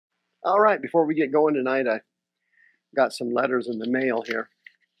All right, before we get going tonight, I got some letters in the mail here.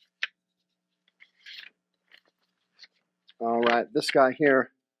 All right, this guy here,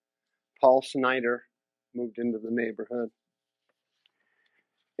 Paul Snyder, moved into the neighborhood.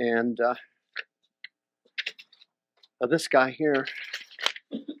 And this guy here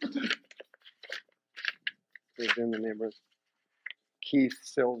moved in the neighborhood. Keith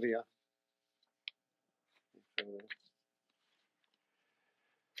Sylvia.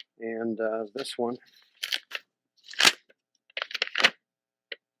 And this one,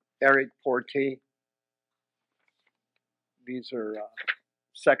 Eric Porte. These are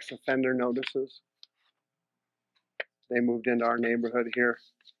sex offender notices. They moved into our neighborhood here.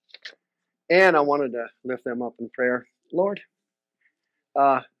 And I wanted to lift them up in prayer. Lord,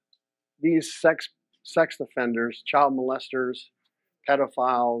 these sex offenders, child molesters,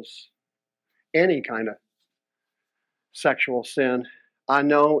 pedophiles, any kind of sexual sin, I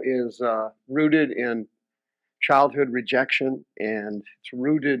know is rooted in childhood rejection, and it's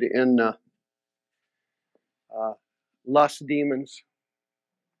rooted in lust demons.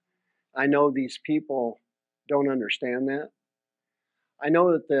 I know these people don't understand that. I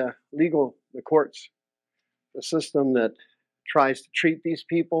know that the courts, the system that tries to treat these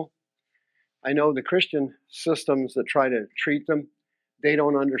people, I know the Christian systems that try to treat them, they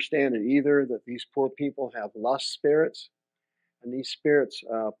don't understand it either, that these poor people have lust spirits, and these spirits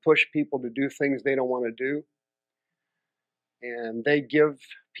push people to do things they don't want to do. And they give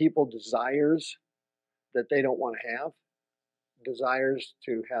people desires that they don't want to have, desires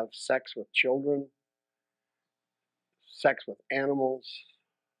to have sex with children, sex with animals,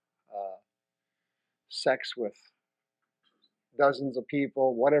 sex with dozens of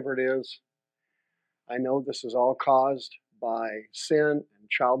people, whatever it is. I know this is all caused by sin and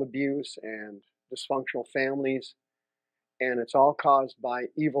child abuse and dysfunctional families, and it's all caused by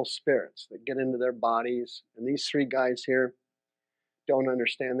evil spirits that get into their bodies. And these three guys here don't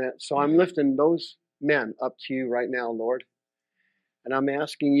understand that. So I'm lifting those men up to you right now, Lord. And I'm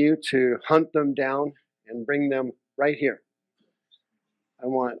asking you to hunt them down and bring them right here. I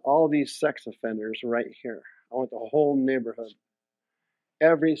want all these sex offenders right here. I want the whole neighborhood.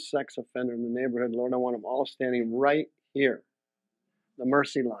 Every sex offender in the neighborhood, Lord, I want them all standing right here, the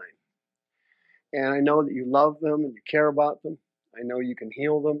mercy line. And I know that you love them and you care about them. I know you can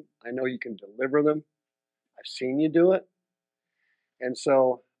heal them. I know you can deliver them. I've seen you do it. And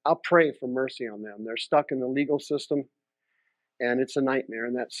so I'll pray for mercy on them. They're stuck in the legal system, and it's a nightmare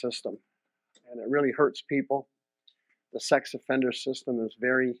in that system. And it really hurts people. The sex offender system is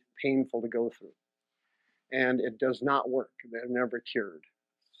very painful to go through. And it does not work. They're never cured.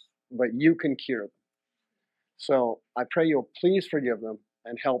 But you can cure them. So I pray you'll please forgive them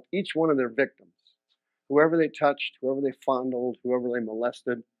and help each one of their victims. Whoever they touched, whoever they fondled, whoever they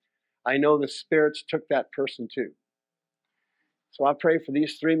molested, I know the spirits took that person too. So I pray for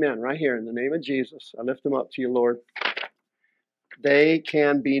these three men right here in the name of Jesus. I lift them up to you, Lord. They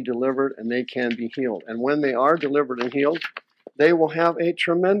can be delivered and they can be healed. And when they are delivered and healed, they will have a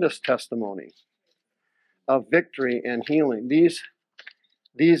tremendous testimony of victory and healing.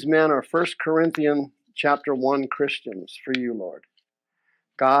 These men are 1 Corinthians chapter 1 Christians for you, Lord.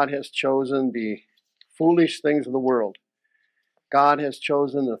 God has chosen the foolish things of the world. God has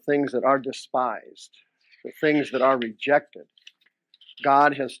chosen the things that are despised, the things that are rejected.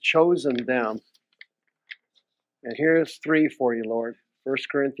 God has chosen them. And here's three for you, Lord. 1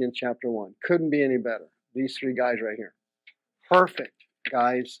 Corinthians chapter 1. Couldn't be any better. These three guys right here. Perfect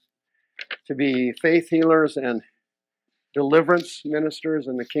guys to be faith healers and deliverance ministers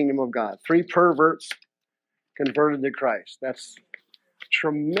in the kingdom of God. Three perverts converted to Christ. That's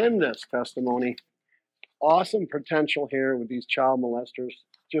tremendous testimony. Awesome potential here with these child molesters.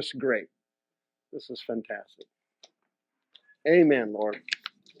 Just great. This is fantastic. Amen, Lord.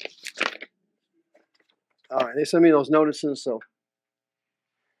 All right, they sent me those notices, so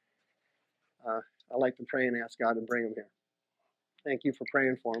I like to pray and ask God to bring them here. Thank you for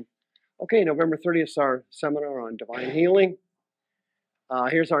praying for them. Okay, November 30th is our seminar on divine healing.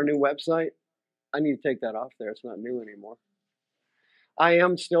 Here's our new website. I need to take that off there. It's not new anymore. I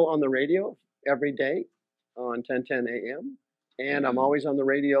am still on the radio every day on 10:10 a.m. And I'm always on the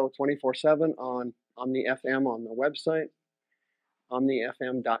radio 24/7 on Omni FM on the website,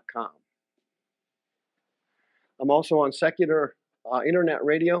 omnifm.com. I'm also on secular internet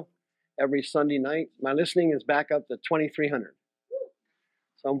radio every Sunday night. My listening is back up to 2,300.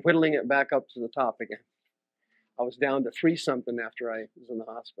 So I'm whittling it back up to the top again. I was down to 3-something after I was in the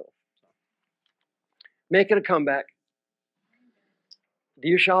hospital. So, making a comeback. Do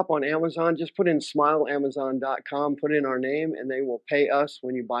you shop on Amazon? Just put in smileamazon.com, put in our name, and they will pay us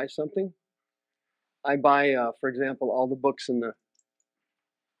when you buy something. I buy, for example, all the books in the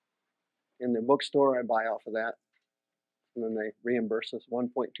bookstore. I buy off of that, and then they reimburse us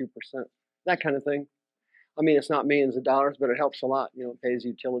 1.2%. That kind of thing. I mean, it's not millions of dollars, but it helps a lot. You know, it pays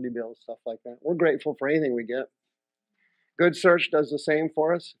utility bills, stuff like that. We're grateful for anything we get. Good Search does the same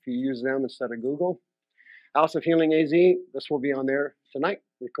for us if you use them instead of Google. House of Healing AZ, this will be on there tonight,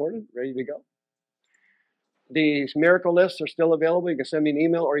 recorded, ready to go. These miracle lists are still available. You can send me an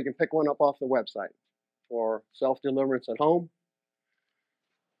email or you can pick one up off the website for self-deliverance at home.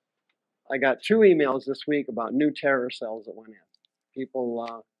 I got 2 emails this week about new terror cells that went in.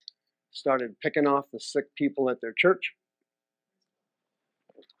 People started picking off the sick people at their church,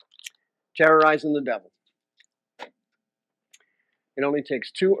 terrorizing the devil. It only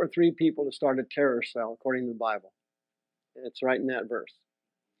takes 2 or 3 people to start a terror cell, according to the Bible. It's right in that verse.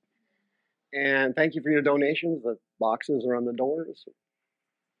 And thank you for your donations. The boxes are on the doors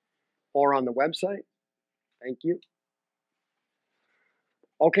or on the website. Thank you.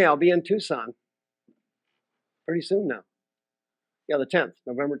 Okay, I'll be in Tucson pretty soon now. Yeah, the 10th,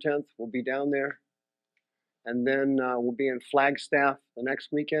 November 10th, we'll be down there. And then we'll be in Flagstaff the next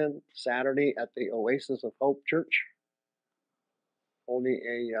weekend, Saturday at the Oasis of Hope Church, holding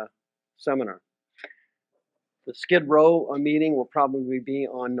a seminar. The Skid Row meeting will probably be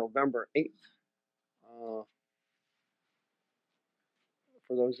on November 8th.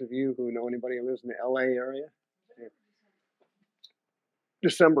 For those of you who know anybody who lives in the LA area.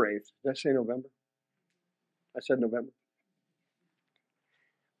 December 8th. Did I say November? I said November.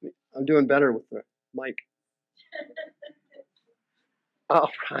 I'm doing better with the mic. All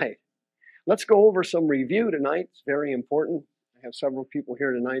right. Let's go over some review tonight. It's very important. I have several people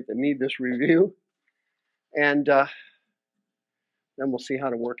here tonight that need this review. And then we'll see how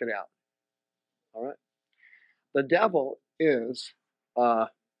to work it out. All right. The devil is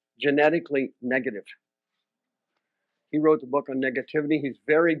genetically negative. He wrote the book on negativity. He's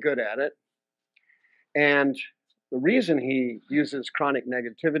very good at it. And the reason he uses chronic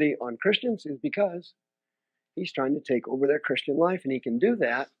negativity on Christians is because he's trying to take over their Christian life. And he can do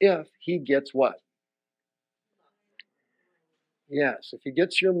that if he gets what? Yes, if he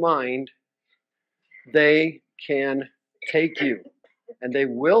gets your mind, they can take you. And they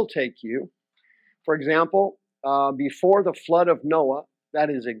will take you. For example, before the flood of Noah, that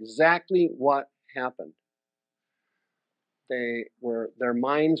is exactly what happened. Their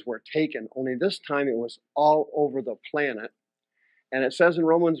minds were taken, only this time it was all over the planet. And it says in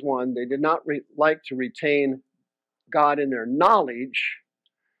Romans 1, they did not like to retain God in their knowledge,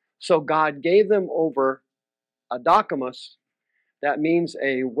 so God gave them over adakomas, that means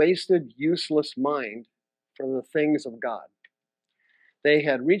a wasted, useless mind for the things of God. They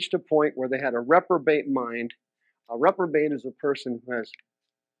had reached a point where they had a reprobate mind. A reprobate is a person who has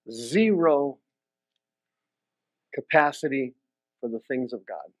zero capacity for the things of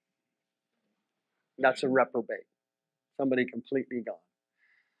God. That's a reprobate. Somebody completely gone.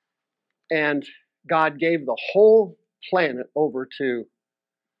 And God gave the whole planet over to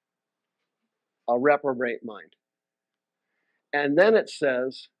a reprobate mind. And then it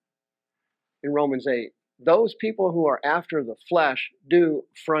says in Romans 8, those people who are after the flesh do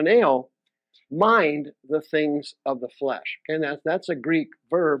phroneo, mind the things of the flesh. And that's a Greek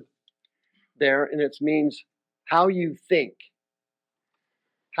verb there, and it means how you think.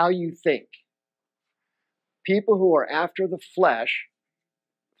 How you think. People who are after the flesh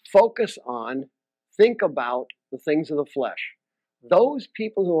focus on, think about the things of the flesh. Those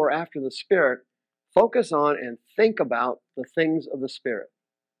people who are after the Spirit focus on and think about the things of the Spirit.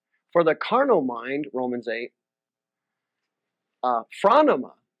 For the carnal mind, Romans 8,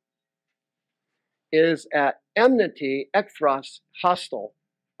 phronema is at enmity, ekthros, hostile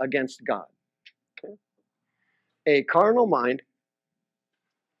against God. Okay? A carnal mind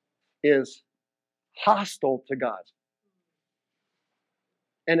is hostile to God.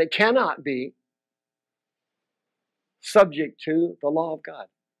 And it cannot be subject to the law of God.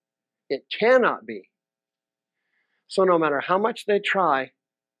 It cannot be. So no matter how much they try,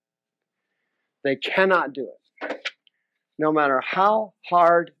 they cannot do it. No matter how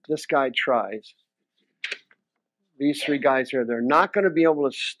hard this guy tries, these 3 guys here, they're not going to be able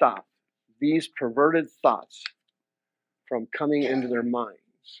to stop these perverted thoughts from coming into their minds.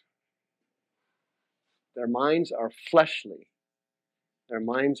 Their minds are fleshly. Their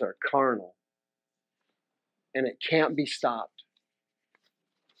minds are carnal. And it can't be stopped.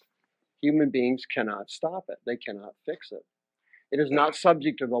 Human beings cannot stop it. They cannot fix it. It is not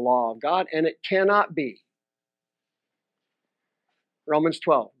subject to the law of God, and it cannot be. Romans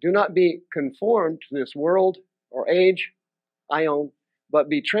 12. Do not be conformed to this world or age, ion, but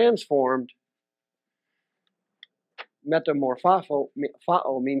be transformed. Metamorpho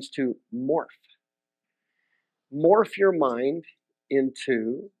means to morph. Morph your mind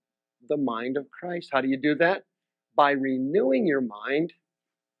into the mind of Christ. How do you do that? By renewing your mind.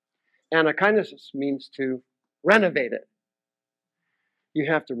 Anakainesis means to renovate it. You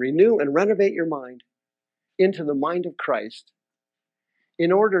have to renew and renovate your mind into the mind of Christ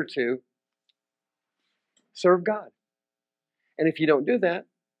in order to serve God. And if you don't do that,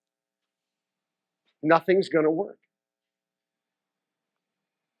 nothing's going to work.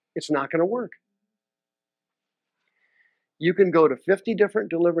 It's not going to work. You can go to 50 different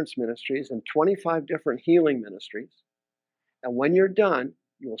deliverance ministries and 25 different healing ministries, and when you're done,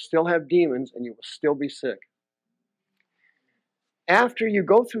 you will still have demons and you will still be sick. After you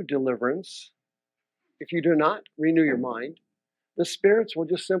go through deliverance, if you do not renew your mind, the spirits will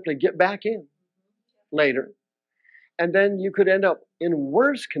just simply get back in later, and then you could end up in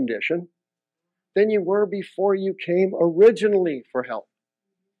worse condition than you were before you came originally for help.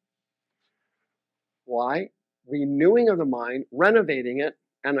 Why? Renewing of the mind, renovating it,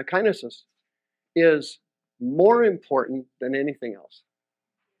 anakainesis, is more important than anything else.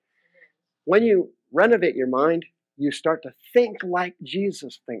 When you renovate your mind, you start to think like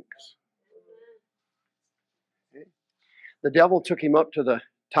Jesus thinks. Okay? The devil took him up to the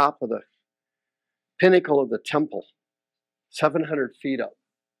top of the pinnacle of the temple, 700 feet up.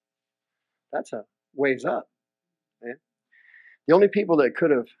 That's a ways up. Okay? The only people that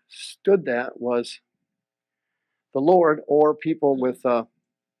could have stood that was the Lord or people with ADHD.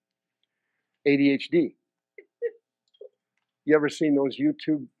 You ever seen those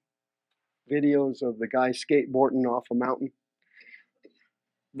YouTube videos of the guy skateboarding off a mountain?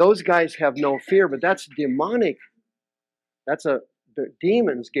 Those guys have no fear, but that's demonic. The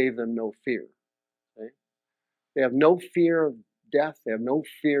demons gave them no fear. Okay? They have no fear of death. They have no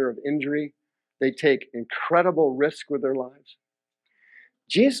fear of injury. They take incredible risk with their lives.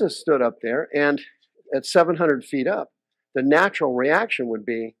 Jesus stood up there, and at 700 feet up, the natural reaction would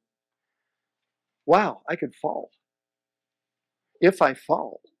be, wow, I could fall. If I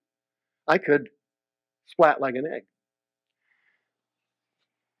fall, I could splat like an egg.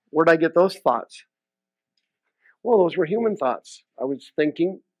 Where'd I get those thoughts? Well, those were human thoughts. I was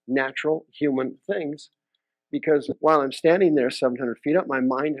thinking natural human things because while I'm standing there 700 feet up, my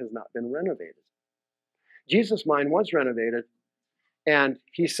mind has not been renovated. Jesus' mind was renovated, and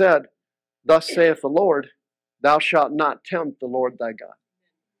he said, thus saith the Lord, thou shalt not tempt the Lord thy God.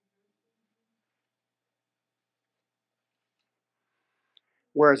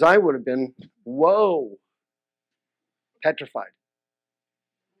 Whereas I would have been, whoa, petrified.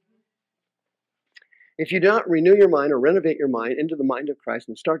 If you do not renew your mind or renovate your mind into the mind of Christ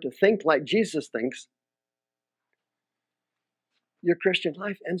and start to think like Jesus thinks, your Christian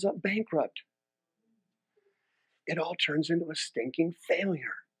life ends up bankrupt. It all turns into a stinking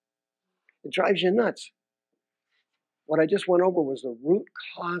failure. It drives you nuts. What I just went over was the root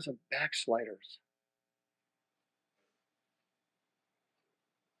cause of backsliders.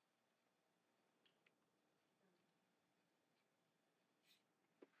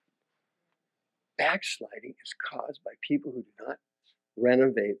 Backsliding is caused by people who do not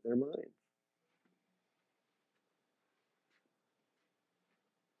renovate their mind.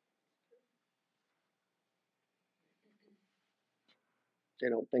 They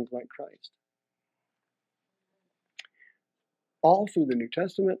don't think like Christ. All through the New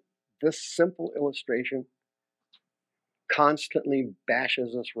Testament, this simple illustration constantly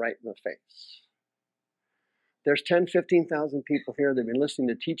bashes us right in the face. There's 10, 15,000 people here. They've been listening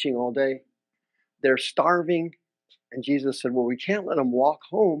to teaching all day. They're starving. And Jesus said, well, we can't let them walk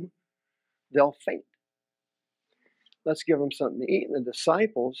home. They'll faint. Let's give them something to eat. And the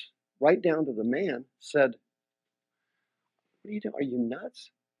disciples, right down to the man, said, what are you doing? Are you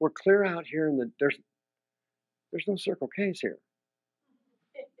nuts? We're clear out here and there's no Circle K's here.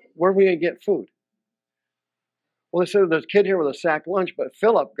 Where are we going to get food? Well, they said there's a kid here with a sack lunch, but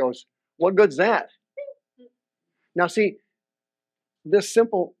Philip goes, what good's that? Now see, this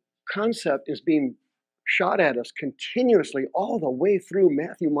simple concept is being shot at us continuously all the way through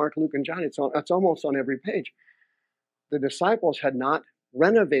Matthew, Mark, Luke, and John. It's almost on every page. The disciples had not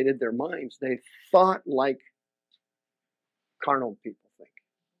renovated their minds. They thought like carnal people think.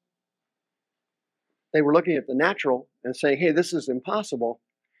 They were looking at the natural and saying, hey, this is impossible.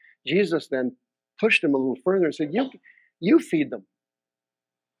 Jesus then pushed them a little further and said, you feed them.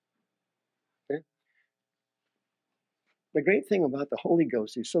 Okay? The great thing about the Holy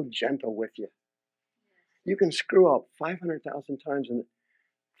Ghost, he's so gentle with you. You can screw up 500,000 times, and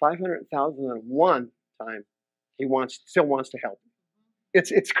 500,001 time, he still wants to help.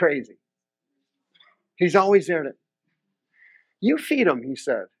 It's crazy. He's always there to. You feed them, he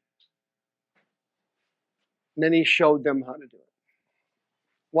said. And then he showed them how to do it.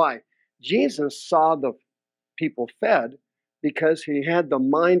 Why? Jesus saw the people fed because he had the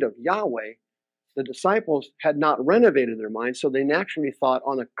mind of Yahweh. The disciples had not renovated their minds, so they naturally thought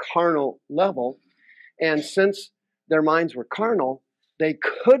on a carnal level. And since their minds were carnal, they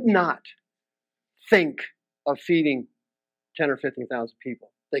could not think of feeding 10 or 15,000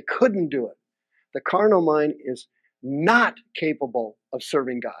 people. They couldn't do it. The carnal mind is not capable of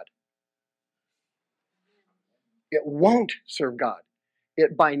serving God. It won't serve God.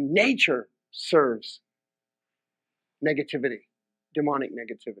 It by nature serves negativity, demonic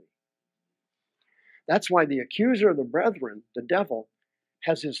negativity. That's why the accuser of the brethren, the devil,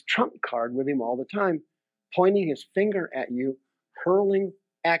 has his trump card with him all the time, pointing his finger at you, hurling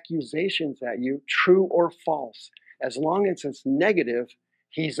accusations at you, true or false. As long as it's negative,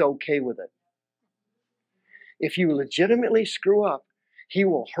 he's okay with it. If you legitimately screw up, he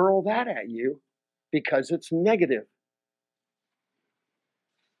will hurl that at you because it's negative.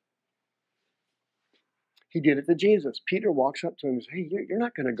 He did it to Jesus. Peter walks up to him and says, hey, you're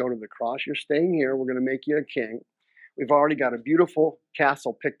not going to go to the cross. You're staying here. We're going to make you a king. We've already got a beautiful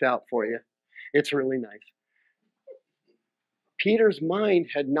castle picked out for you. It's really nice. Peter's mind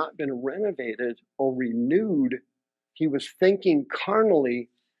had not been renovated or renewed. He was thinking carnally,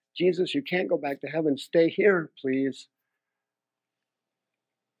 Jesus, you can't go back to heaven. Stay here, please.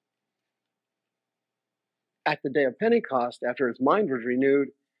 At the day of Pentecost, after his mind was renewed,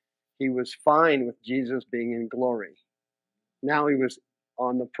 he was fine with Jesus being in glory. Now he was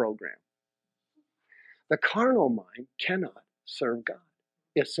on the program. The carnal mind cannot serve God.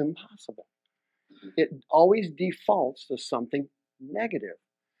 It's impossible. It always defaults to something negative.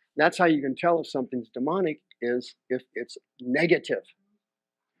 That's how you can tell if something's demonic, is if it's negative.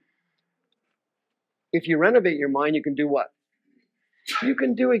 If you renovate your mind, you can do what? You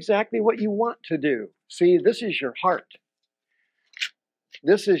can do exactly what you want to do. See, this is your heart.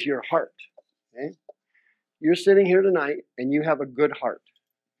 This is your heart. Okay? You're sitting here tonight and you have a good heart.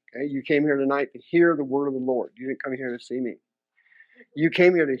 Okay? You came here tonight to hear the word of the Lord. You didn't come here to see me. You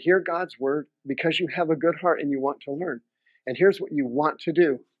came here to hear God's word because you have a good heart and you want to learn. And here's what you want to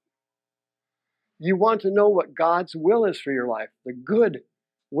do. You want to know what God's will is for your life, the good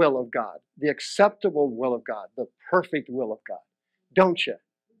will of God, the acceptable will of God, the perfect will of God. Don't you?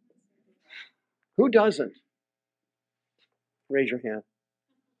 Who doesn't? Raise your hand.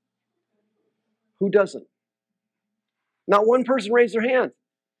 Who doesn't? Not one person raised their hand.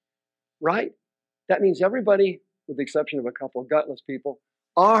 Right? That means everybody, with the exception of a couple of gutless people,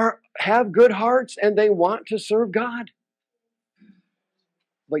 have good hearts and they want to serve God.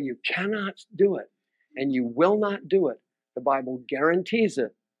 But you cannot do it, and you will not do it. The Bible guarantees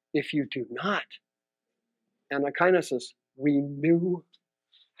it if you do not. And Aquinas renew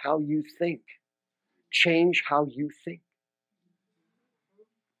how you think. Change how you think.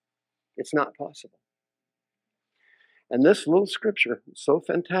 It's not possible. And this little scripture, so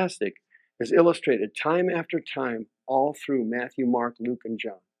fantastic, is illustrated time after time all through Matthew, Mark, Luke, and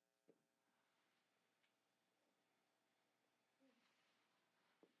John.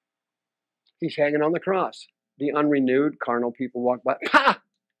 He's hanging on the cross. The unrenewed, carnal people walk by. Ha!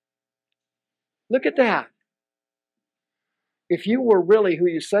 Look at that. If you were really who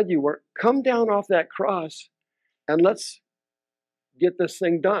you said you were, come down off that cross and let's get this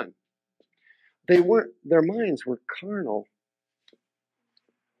thing done. They weren't, their minds were carnal.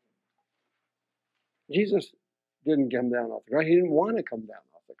 Jesus didn't come down off the cross. He didn't want to come down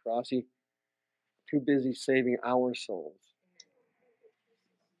off the cross. He too busy saving our souls.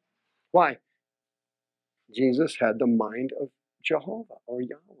 Why? Jesus had the mind of Jehovah or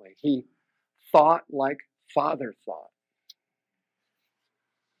Yahweh. He thought like Father thought.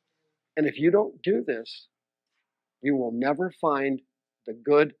 And if you don't do this, you will never find the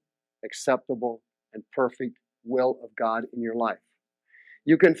good, acceptable, and perfect will of God in your life.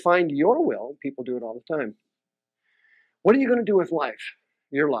 You can find your will. People do it all the time. What are you going to do with life?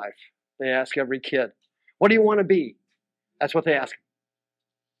 Your life. They ask every kid. What do you want to be? That's what they ask.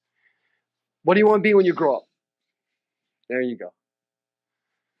 What do you want to be when you grow up? There you go.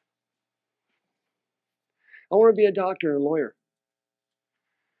 I want to be a doctor and a lawyer.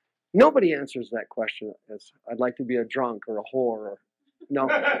 Nobody answers that question as, I'd like to be a drunk or a whore. Or, no,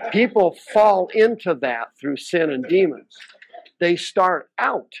 people fall into that through sin and demons. They start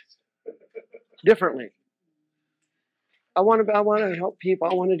out differently. I want to help people.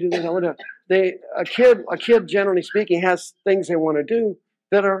 I want to do this. A kid, generally speaking, has things they want to do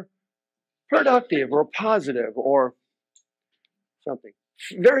that are productive or positive or something.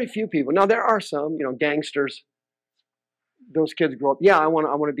 Very few people. Now there are some, gangsters. Those kids grow up. Yeah, I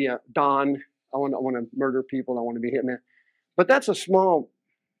want to be a Don. I want to murder people. I want to be a hitman. But that's a small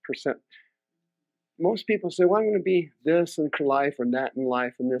percent. Most people say, well, I'm going to be this in life and that in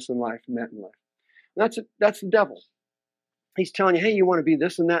life and this in life and that in life. And that's the devil. He's telling you, hey, you want to be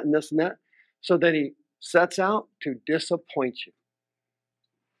this and that and this and that, so that he sets out to disappoint you.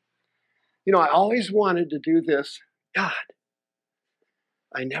 I always wanted to do this. God,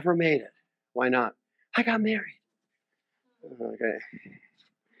 I never made it. Why not? I got married. Okay.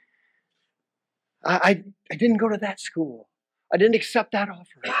 I didn't go to that school. I didn't accept that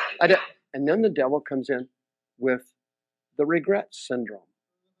offer. And then the devil comes in with the regret syndrome.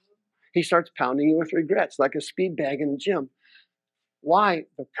 He starts pounding you with regrets like a speed bag in the gym. Why?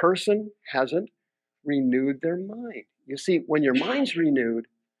 The person hasn't renewed their mind. You see, when your mind's renewed,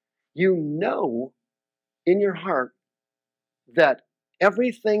 you know in your heart that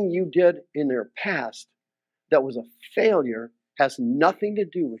everything you did in your past that was a failure has nothing to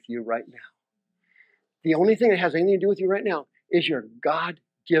do with you right now. The only thing that has anything to do with you right now is your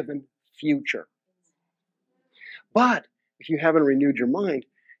God-given future. But if you haven't renewed your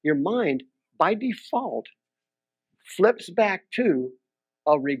mind by default flips back to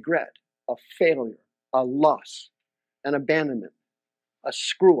a regret, a failure, a loss, an abandonment, a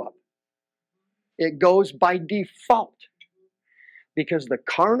screw-up. It goes by default because the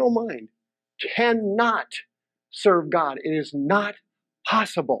carnal mind cannot serve God. It is not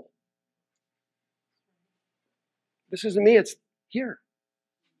possible. This isn't me, it's here.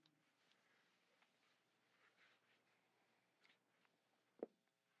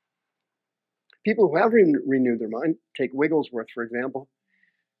 People who have renewed their mind, take Wigglesworth, for example,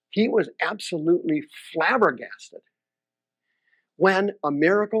 he was absolutely flabbergasted when a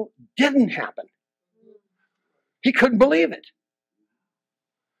miracle didn't happen. He couldn't believe it.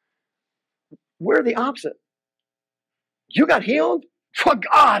 We're the opposite. You got healed? For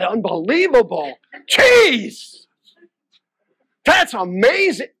God, unbelievable. Jeez! That's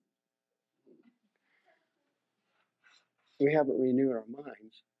amazing. We haven't renewed our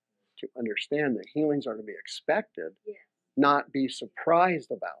minds to understand that healings are to be expected, not be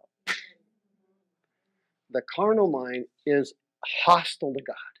surprised about. The carnal mind is hostile to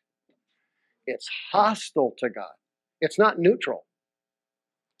God. It's hostile to God. It's not neutral.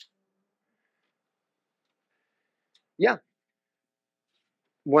 Yeah.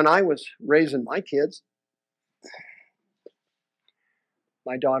 When I was raising my kids,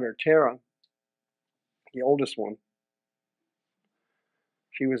 my daughter Tara, the oldest one,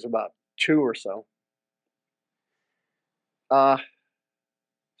 she was about 2 or so,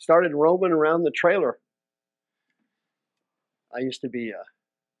 started roaming around the trailer. I lived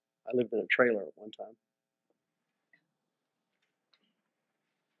in a trailer at one time.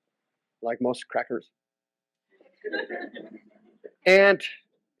 Like most crackers. And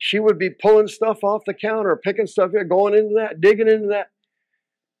she would be pulling stuff off the counter, picking stuff here, going into that, digging into that.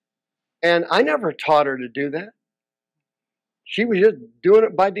 And I never taught her to do that. She was just doing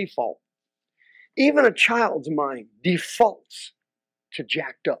it by default. Even a child's mind defaults to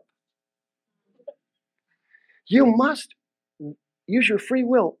jacked up. You must use your free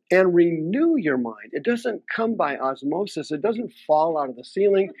will and renew your mind. It doesn't come by osmosis. It doesn't fall out of the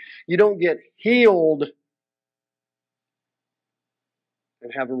ceiling. You don't get healed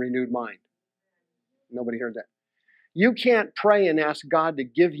and have a renewed mind. Nobody heard that. You can't pray and ask God to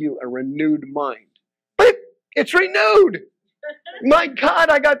give you a renewed mind. But it's renewed. My God,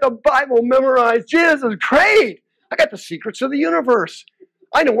 I got the Bible memorized. Jesus, great. I got the secrets of the universe.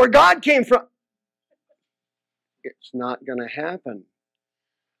 I know where God came from. It's not going to happen.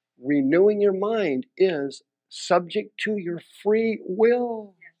 Renewing your mind is subject to your free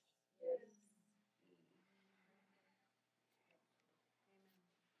will.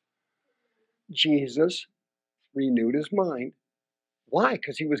 Jesus renewed his mind. Why?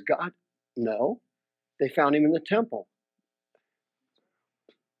 Because he was God? No. They found him in the temple.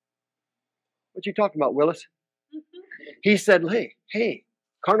 What you talking about, Willis? He said, hey,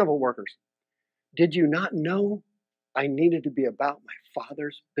 carnival workers, did you not know I needed to be about my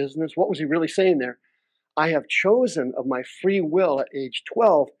Father's business? What was he really saying there? I have chosen of my free will at age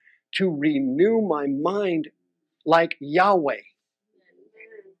 12 to renew my mind like Yahweh.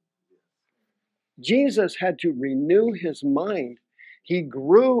 Jesus had to renew his mind. He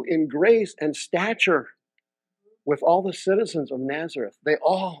grew in grace and stature with all the citizens of Nazareth. They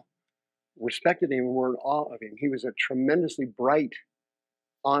all respected him and were in awe of him. He was a tremendously bright,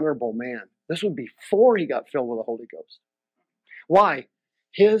 honorable man. This was before he got filled with the Holy Ghost. Why?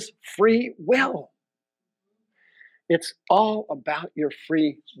 His free will. It's all about your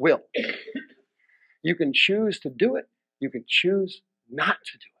free will. You can choose to do it. You can choose not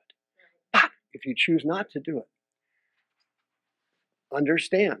to do it. But if you choose not to do it,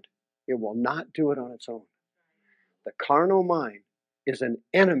 understand, it will not do it on its own. The carnal mind is an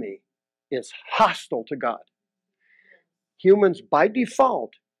enemy, is hostile to God. Humans, by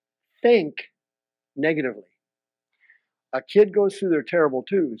default, think negatively. A kid goes through their terrible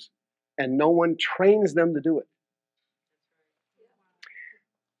twos, and no one trains them to do it.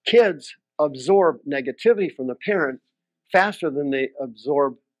 Kids absorb negativity from the parent faster than they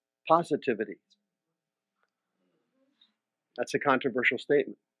absorb positivity. That's a controversial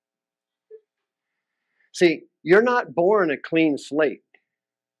statement. See, you're not born a clean slate.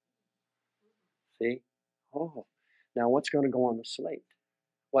 See? Oh, now what's going to go on the slate?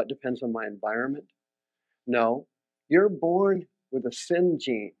 What depends on my environment? No, you're born with a sin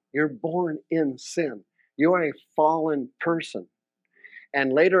gene. You're born in sin. You are a fallen person.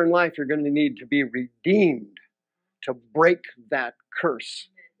 And later in life, you're going to need to be redeemed to break that curse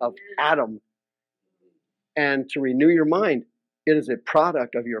of Adam and to renew your mind. It is a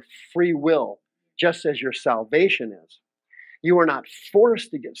product of your free will, just as your salvation is. You are not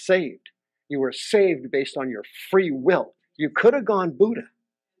forced to get saved. You were saved based on your free will. You could have gone Buddha.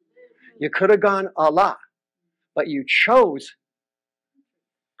 You could have gone Allah. But you chose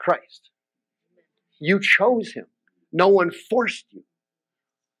Christ. You chose him. No one forced you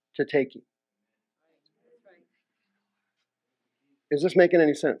to take him. Is this making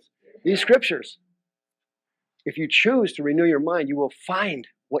any sense? These scriptures, if you choose to renew your mind, you will find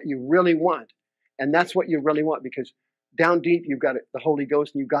what you really want. And that's what you really want, because down deep you've got the Holy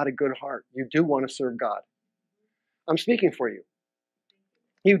Ghost and you've got a good heart. You do want to serve God. I'm speaking for you.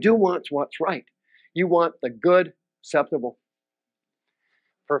 You do want what's right. You want the good, acceptable,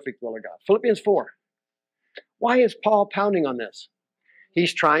 perfect will of God. Philippians 4. Why is Paul pounding on this?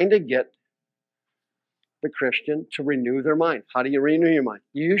 He's trying to get the Christian to renew their mind. How do you renew your mind?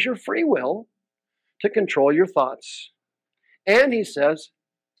 You use your free will to control your thoughts. And he says,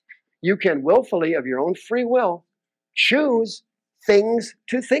 you can willfully, of your own free will, choose things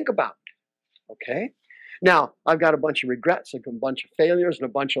to think about. Okay? Now, I've got a bunch of regrets, a bunch of failures, and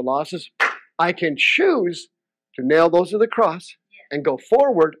a bunch of losses. I can choose to nail those to the cross and go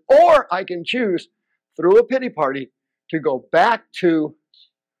forward, or I can choose, through a pity party, to go back to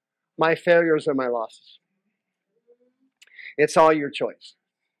my failures and my losses. It's all your choice.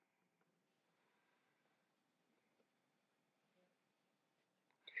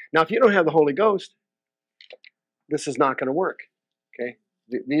 Now, if you don't have the Holy Ghost, this is not going to work. Okay?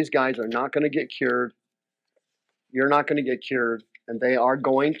 These guys are not going to get cured. You're not going to get cured. And they are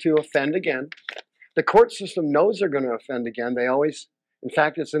going to offend again. The court system knows they're going to offend again. They always, in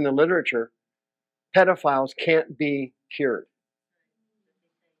fact, it's in the literature, pedophiles can't be cured.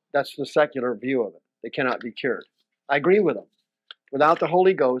 That's the secular view of it. They cannot be cured. I agree with them. Without the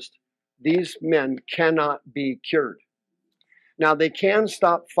Holy Ghost, these men cannot be cured. Now, they can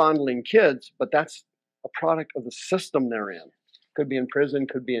stop fondling kids, but that's a product of the system they're in. Could be in prison,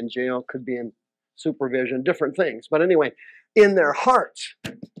 could be in jail, could be in supervision, different things. But anyway, in their hearts,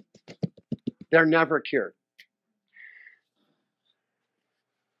 they're never cured.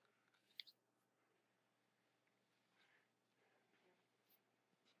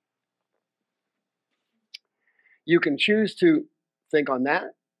 You can choose to think on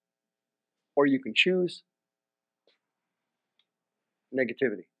that, or you can choose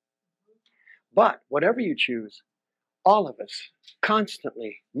negativity. But whatever you choose, all of us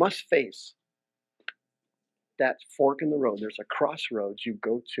constantly must face that fork in the road. There's a crossroads you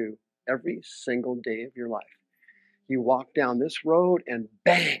go to every single day of your life. You walk down this road and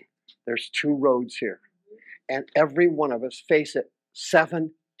bang, there's two roads here. And every one of us face it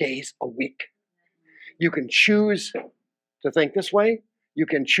 7 days a week. You can choose to think this way. You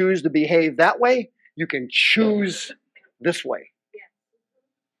can choose to behave that way. You can choose this way.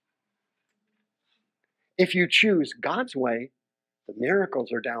 If you choose God's way, the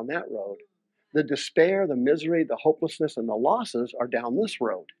miracles are down that road. The despair, the misery, the hopelessness, and the losses are down this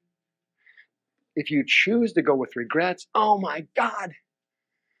road. If you choose to go with regrets, oh my God,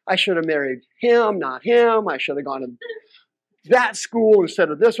 I should have married him, not him. I should have gone to that school instead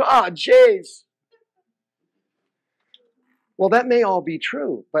of this one. Ah, jeez. Well, that may all be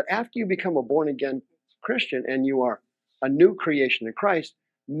true, but after you become a born-again Christian and you are a new creation in Christ,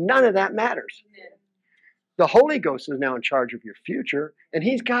 none of that matters. The Holy Ghost is now in charge of your future, and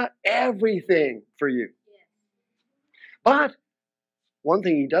He's got everything for you. But one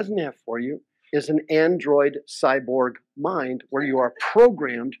thing He doesn't have for you is an android cyborg mind where you are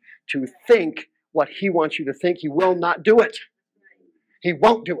programmed to think what He wants you to think. He will not do it. He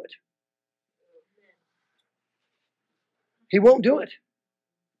won't do it. He won't do it.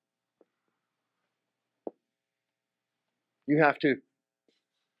 You have to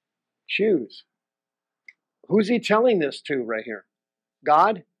choose. Who's He telling this to right here?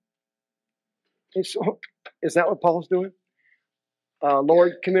 God? Is that what Paul's doing?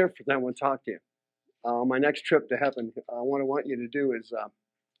 Lord, come here for that. I want to talk to you. My next trip to heaven, what I want you to do is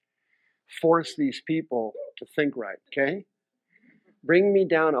force these people to think right, okay? Bring me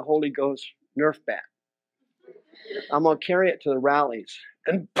down a Holy Ghost Nerf bat. I'm going to carry it to the rallies.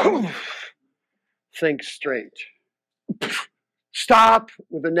 And poof, think straight. Poof, stop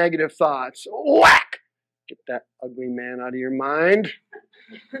with the negative thoughts. Whack! Get that ugly man out of your mind.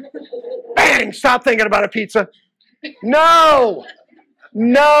 Bang! Stop thinking about a pizza. No!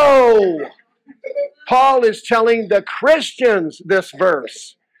 No! Paul is telling the Christians this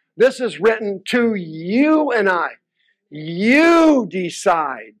verse. This is written to you and I. You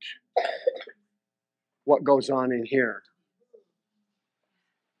decide what goes on in here.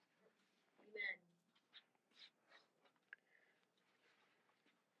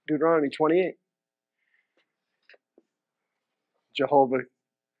 Deuteronomy 28. Jehovah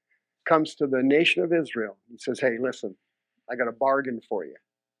comes to the nation of Israel. He says, hey, listen, I got a bargain for you.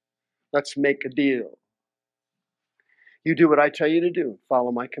 Let's make a deal. You do what I tell you to do.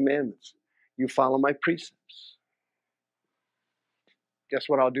 Follow my commandments. You follow my precepts. Guess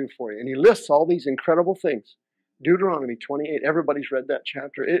what I'll do for you? And he lists all these incredible things. Deuteronomy 28. Everybody's read that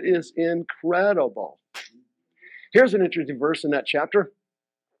chapter. It is incredible. Here's an interesting verse in that chapter.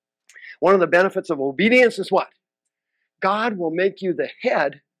 One of the benefits of obedience is what? God will make you the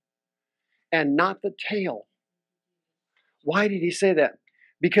head and not the tail. Why did he say that?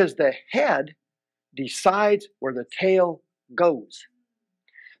 Because the head decides where the tail goes.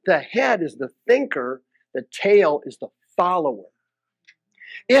 The head is the thinker, the tail is the follower.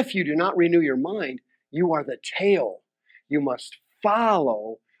 If you do not renew your mind, you are the tail. You must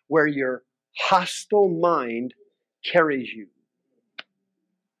follow where your hostile mind carries you.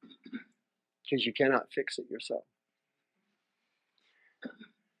 Because you cannot fix it yourself.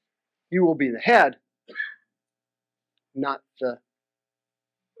 You will be the head, not the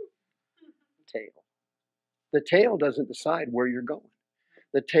tail. The tail doesn't decide where you're going.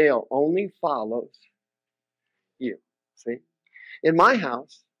 The tail only follows you. See? In my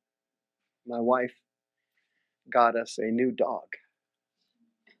house, my wife got us a new dog.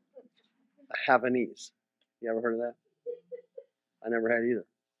 A Havanese. You ever heard of that? I never had either.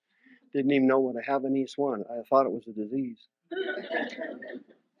 Didn't even know what a Havanese was. I thought it was a disease.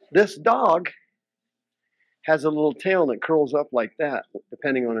 This dog has a little tail that curls up like that,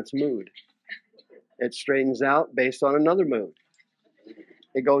 depending on its mood. It straightens out based on another mood.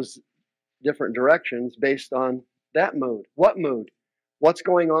 It goes different directions based on that mood. What mood? What's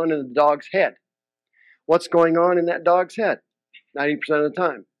going on in the dog's head? What's going on in that dog's head? 90% of the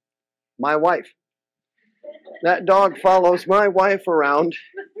time. My wife. That dog follows my wife around,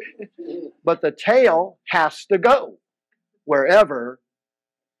 but the tail has to go wherever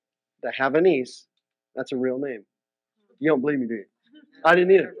the Havanese, that's a real name. You don't believe me, do you? I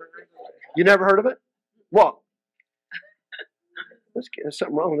didn't either. You never heard of it? What? There's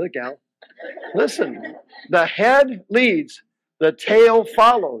something wrong with this gal. Listen, the head leads, the tail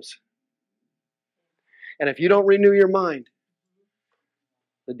follows. And if you don't renew your mind,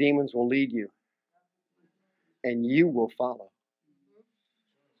 the demons will lead you. And you will follow.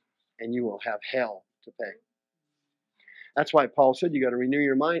 And you will have hell to pay. That's why Paul said you got to renew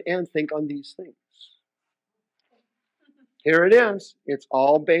your mind and think on these things. Here it is. It's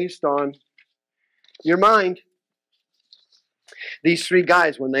all based on your mind. These three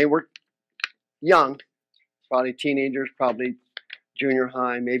guys, when they were young, probably teenagers, probably junior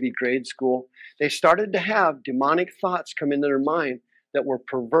high, maybe grade school, they started to have demonic thoughts come into their mind that were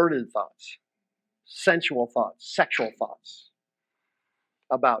perverted thoughts, sensual thoughts, sexual thoughts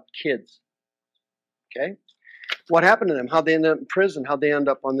about kids. Okay? What happened to them? How'd they end up in prison? How'd they end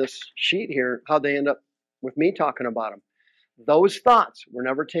up on this sheet here? How'd they end up with me talking about them? Those thoughts were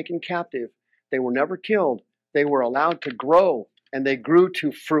never taken captive. They were never killed. They were allowed to grow, and they grew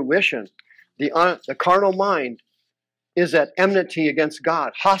to fruition. The carnal mind is at enmity against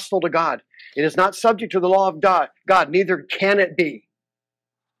God, hostile to God. It is not subject to the law of God, neither can it be.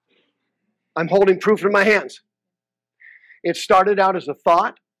 I'm holding proof in my hands. It started out as a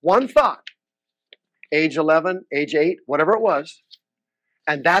thought, one thought. age 11, age 8, whatever it was,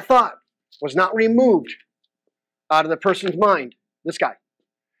 and that thought was not removed out of the person's mind, this guy,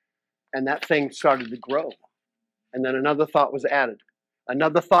 and that thing started to grow. And then another thought was added.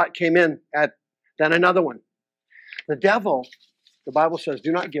 Another thought came in, then another one. The devil, the Bible says,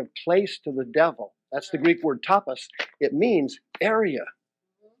 do not give place to the devil. That's the Greek word topos. It means area.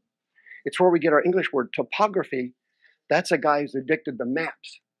 It's where we get our English word topography. That's a guy who's addicted to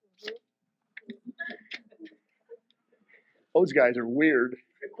maps. Those guys are weird.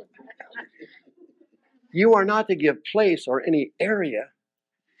 You are not to give place or any area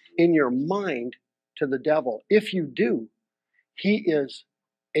in your mind to the devil. If you do, he is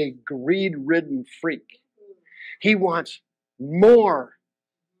a greed-ridden freak. He wants more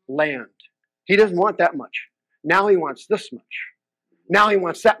land. He doesn't want that much. Now he wants this much. Now he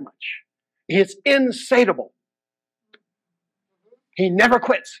wants that much. It's insatiable. He never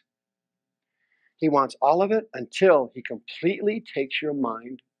quits. He wants all of it until he completely takes your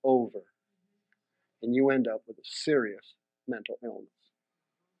mind over. And you end up with a serious mental illness.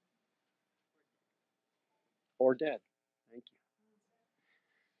 Or dead. Thank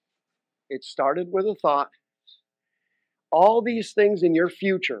you. It started with a thought. All these things in your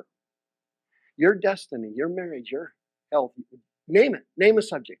future, your destiny, your marriage, your health, name it, name a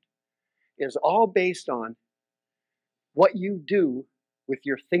subject, is all based on what you do with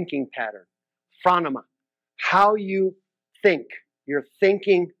your thinking pattern. Phronema. How you think. Your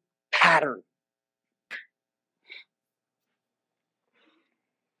thinking pattern.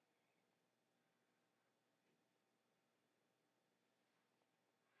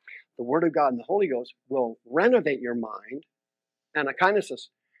 The Word of God and the Holy Ghost will renovate your mind, anakainesis,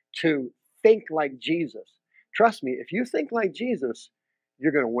 to think like Jesus. Trust me, if you think like Jesus,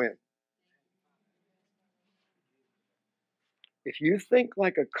 you're going to win. If you think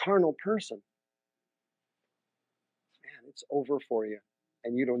like a carnal person, man, it's over for you,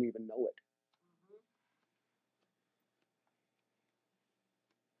 and you don't even know it.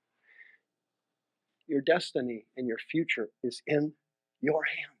 Your destiny and your future is in your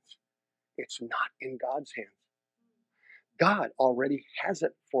hands. It's not in God's hands. God already has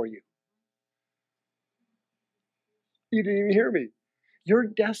it for you. You didn't even hear me. Your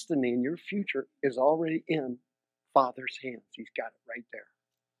destiny and your future is already in Father's hands. He's got it right there.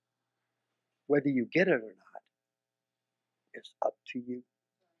 Whether you get it or not is up to you.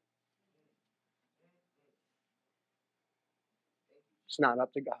 It's not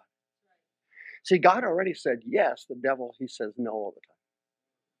up to God. See, God already said yes. The devil, he says no all the time.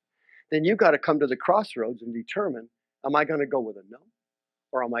 Then you've got to come to the crossroads and determine, am I going to go with a no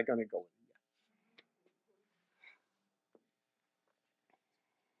or am I going to go with a yes?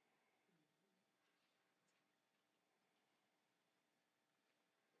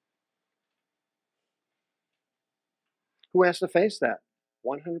 Who has to face that?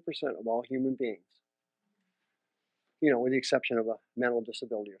 100% of all human beings. You know, with the exception of a mental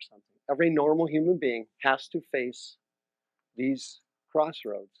disability or something. Every normal human being has to face these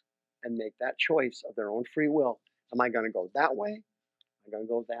crossroads and make that choice of their own free will. Am I going to go that way? Am I going to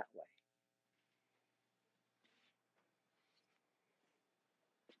go that way?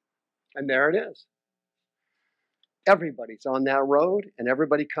 And there it is. Everybody's on that road, and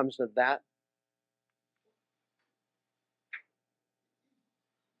everybody comes to that.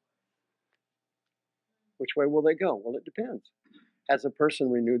 Which way will they go? Well, it depends. Has a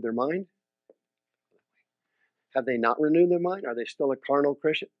person renewed their mind? Have they not renewed their mind? Are they still a carnal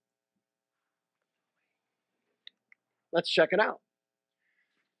Christian? Let's check it out.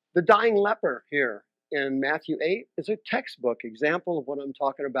 The dying leper here in Matthew 8 is a textbook example of what I'm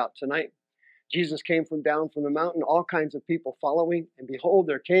talking about tonight. Jesus came down from the mountain, all kinds of people following, and behold,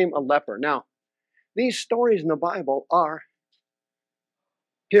 there came a leper. Now, these stories in the Bible are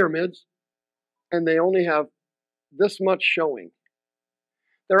pyramids, and they only have this much showing.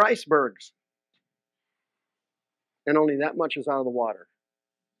 They're icebergs, and only that much is out of the water.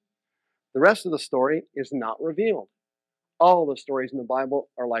 The rest of the story is not revealed. All the stories in the Bible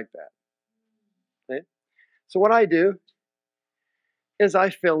are like that. Okay? So what I do is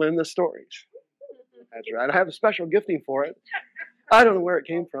I fill in the stories. That's right. I have a special gifting for it. I don't know where it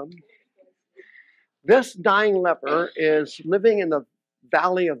came from. This dying leper is living in the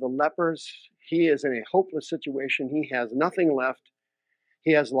valley of the lepers. He is in a hopeless situation. He has nothing left.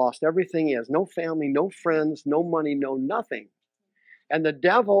 He has lost everything. He has no family, no friends, no money, no nothing. And the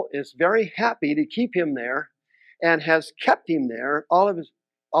devil is very happy to keep him there and has kept him there all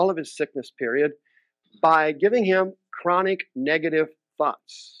of his sickness period by giving him chronic negative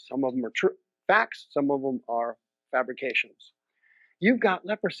thoughts. Some of them are true facts, some of them are fabrications. You've got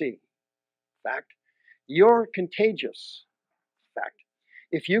leprosy. Fact. You're contagious. Fact.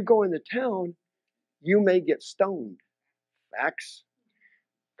 If you go into town, you may get stoned. Facts.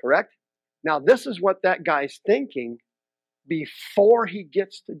 Correct? Now, this is what that guy's thinking before he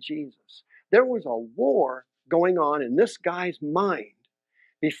gets to Jesus. There was a war going on in this guy's mind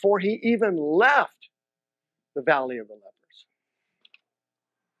before he even left the Valley of the Lepers.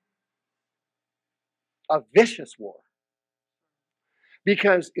 A vicious war.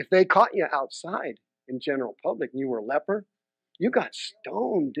 Because if they caught you outside in general public and you were a leper, you got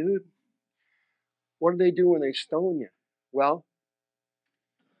stoned, dude. What do they do when they stone you? Well,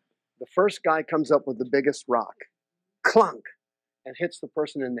 the first guy comes up with the biggest rock, clunk, and hits the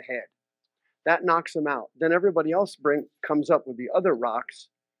person in the head. That knocks him out. Then everybody else comes up with the other rocks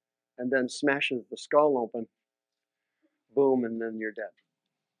and then smashes the skull open. Boom, and then you're dead.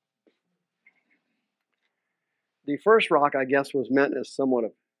 The first rock, I guess, was meant as somewhat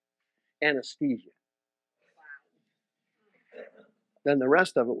of anesthesia. Then the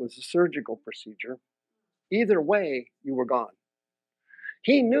rest of it was a surgical procedure. Either way, you were gone.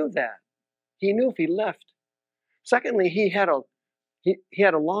 He knew that. He knew if he left. Secondly, he had a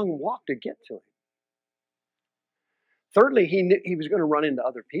long walk to get to him. Thirdly, he knew he was going to run into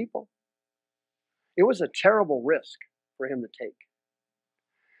other people. It was a terrible risk for him to take.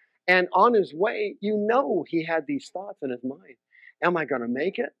 And on his way, you know he had these thoughts in his mind. Am I going to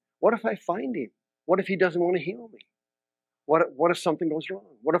make it? What if I find him? What if he doesn't want to heal me? What if something goes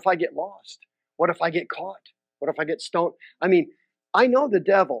wrong? What if I get lost? What if I get caught? What if I get stoned? I mean, I know the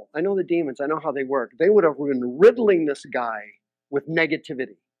devil. I know the demons. I know how they work. They would have been riddling this guy with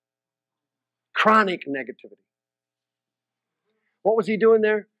negativity. Chronic negativity. What was he doing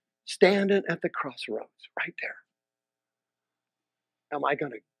there? Standing at the crossroads, right there. Am I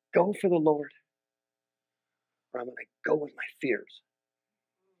going to go for the Lord? Or am I going to go with my fears?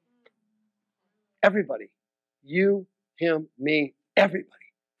 Everybody, you, him, me, everybody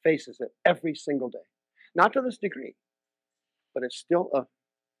faces it every single day. Not to this degree, but it's still a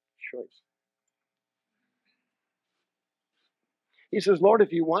choice. He says, Lord,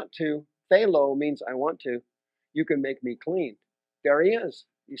 if you want to, thelo means I want to, you can make me clean. There he is.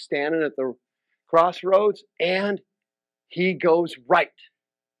 He's standing at the crossroads and he goes right.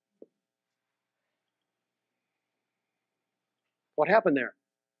 What happened there?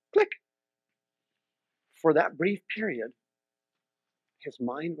 Click. For that brief period, his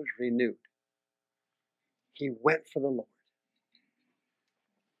mind was renewed. He went for the Lord.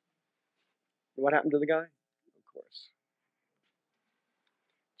 What happened to the guy? Of course.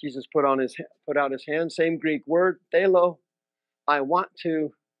 Jesus put out his hand, same Greek word, thelo. I want to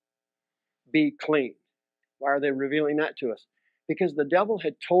be clean. Why are they revealing that to us? Because the devil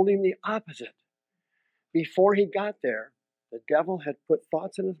had told him the opposite. Before he got there, the devil had put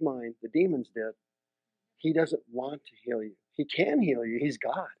thoughts in his mind, the demons did. He doesn't want to heal you. He can heal you. He's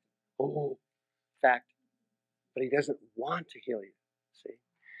God. Oh, fact. But he doesn't want to heal you. See?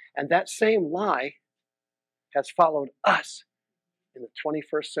 And that same lie has followed us in the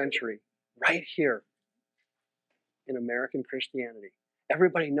 21st century, right here in American Christianity.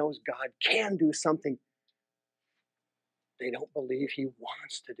 Everybody knows God can do something. They don't believe he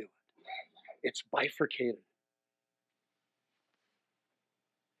wants to do it. It's bifurcated.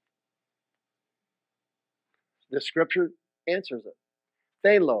 The scripture answers it.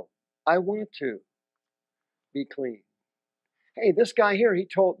 Thelo, I want to be clean. Hey, this guy here,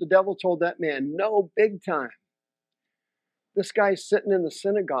 the devil told that man, no, big time. This guy's sitting in the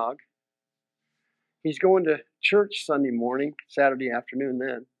synagogue. He's going to church Sunday morning, Saturday afternoon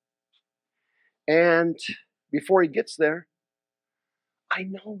then. And before he gets there, I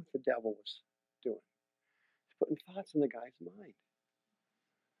know what the devil was doing. He's putting thoughts in the guy's mind.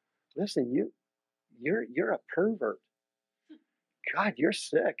 Listen, you're a pervert. God, you're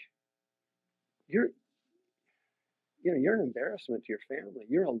sick. You're an embarrassment to your family.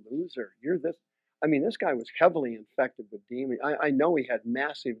 You're a loser. You're this. I mean, this guy was heavily infected with demons. I know he had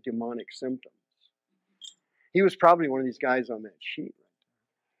massive demonic symptoms. He was probably one of these guys on that sheet.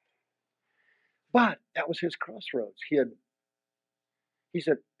 But that was his crossroads. He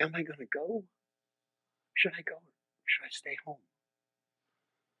said, am I going to go? Should I go? Or should I stay home?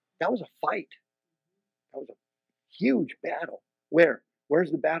 That was a fight. That was a huge battle.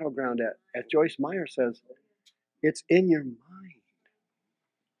 Where's the battleground at? As Joyce Meyer says, it's in your mind.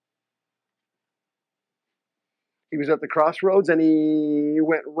 He was at the crossroads and he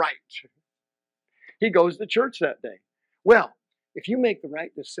went right. He goes to church that day. Well, if you make the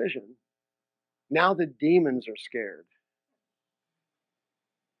right decision, now the demons are scared.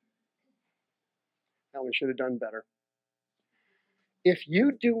 Now we should have done better. If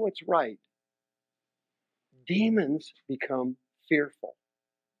you do what's right, demons become fearful.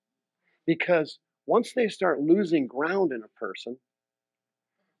 Because once they start losing ground in a person,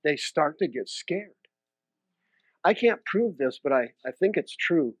 they start to get scared. I can't prove this, but I think it's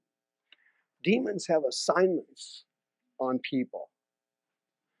true. Demons have assignments on people.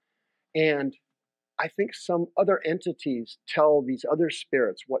 And I think some other entities tell these other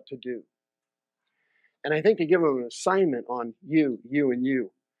spirits what to do. And I think they give them an assignment on you, you, and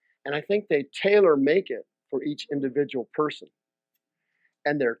you. And I think they tailor make it for each individual person.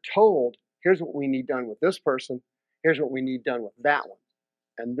 And they're told, here's what we need done with this person. Here's what we need done with that one.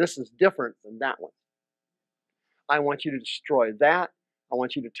 And this is different than that one. I want you to destroy that. I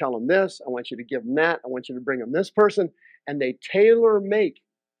want you to tell them this. I want you to give them that. I want you to bring them this person. And they tailor make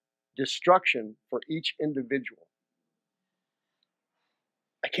destruction for each individual.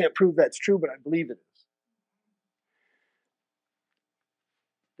 I can't prove that's true, but I believe it is.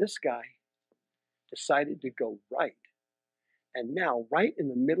 This guy decided to go right. And now, right in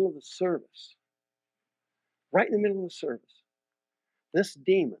the middle of the service, this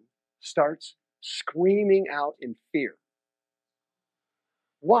demon starts screaming out in fear.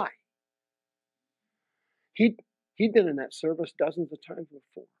 Why? He'd been in that service dozens of times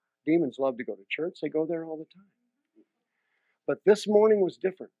before. Demons love to go to church. They go there all the time. But this morning was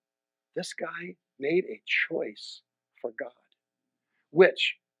different. This guy made a choice for God,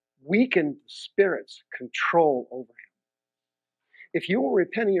 which weakened the spirit's control over him. If you will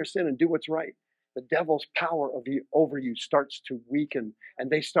repent of your sin and do what's right, the devil's power over you starts to weaken,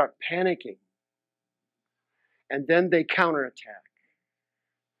 and they start panicking. And then they counterattack.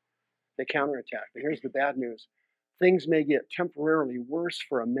 But here's the bad news. Things may get temporarily worse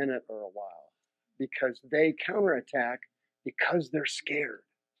for a minute or a while because they counterattack because they're scared.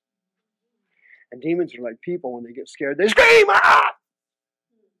 And demons are like people. When they get scared, they scream, ah!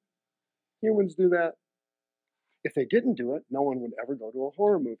 Humans do that. If they didn't do it, no one would ever go to a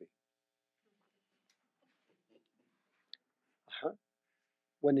horror movie.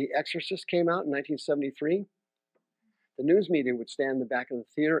 When The Exorcist came out in 1973, the news media would stand in the back of the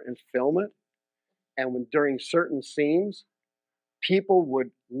theater and film it. And during certain scenes, people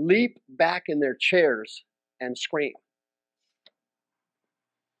would leap back in their chairs and scream.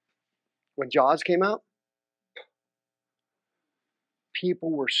 When Jaws came out,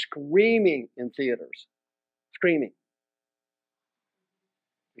 people were screaming in theaters. Screaming.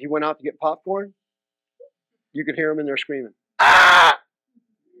 If you went out to get popcorn, you could hear them in there screaming. Ah!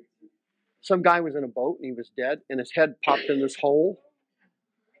 Some guy was in a boat and he was dead and his head popped in this hole.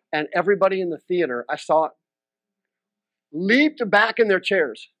 And everybody in the theater, I saw it, leaped back in their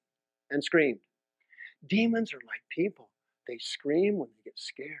chairs and screamed. Demons are like people. They scream when they get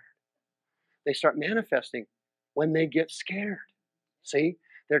scared. They start manifesting when they get scared. See?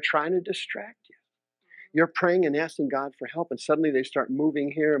 They're trying to distract you. You're praying and asking God for help, and suddenly they start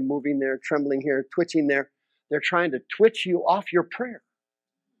moving here, moving there, trembling here, twitching there. They're trying to twitch you off your prayer.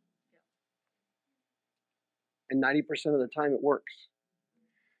 And 90% of the time it works.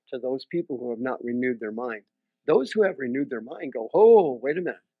 To those people who have not renewed their mind. Those who have renewed their mind go, oh, wait a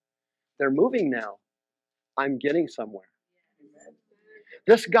minute. They're moving now. I'm getting somewhere.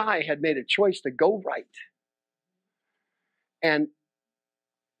 This guy had made a choice to go right. And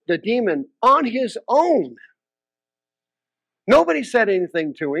the demon, on his own, nobody said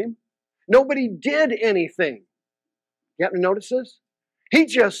anything to him. Nobody did anything. You happen to notice this? He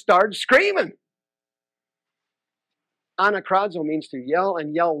just started screaming. Anakrazo means to yell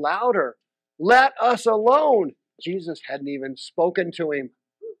and yell louder. Let us alone. Jesus hadn't even spoken to him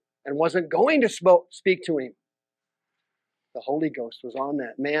and wasn't going to speak to him. The Holy Ghost was on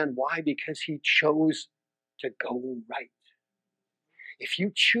that man. Why? Because he chose to go right. If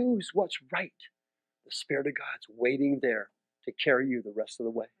you choose what's right, the Spirit of God's waiting there to carry you the rest of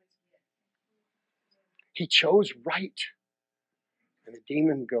the way. He chose right. And the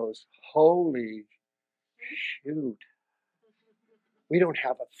demon goes, holy shoot. We don't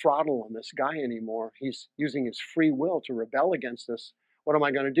have a throttle on this guy anymore. He's using his free will to rebel against us. What am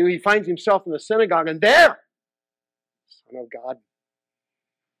I going to do? He finds himself in the synagogue, and there, Son of God.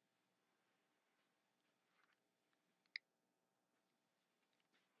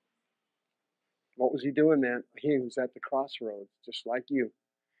 What was he doing, man? He was at the crossroads, just like you.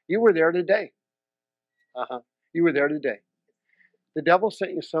 You were there today. You were there today. The devil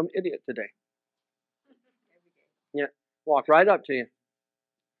sent you some idiot today. Yeah, walked right up to you.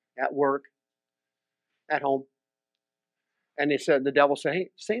 At work, at home. And the devil said, hey,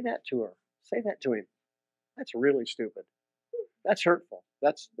 say that to her. Say that to him. That's really stupid. That's hurtful.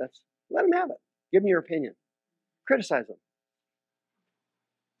 That's let him have it. Give him your opinion. Criticize him.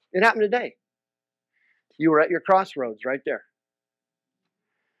 It happened today. You were at your crossroads right there.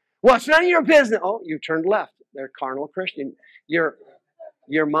 Well, it's none of your business. Oh, you turned left. They're carnal Christian. Your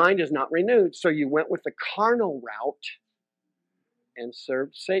mind is not renewed, so you went with the carnal route and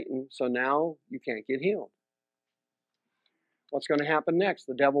served Satan, so now you can't get healed. What's going to happen next?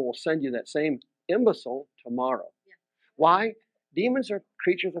 The devil will send you that same imbecile tomorrow. Yeah. Why? Demons are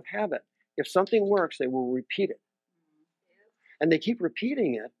creatures of habit. If something works, they will repeat it. And they keep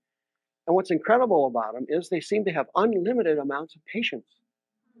repeating it. And what's incredible about them is they seem to have unlimited amounts of patience.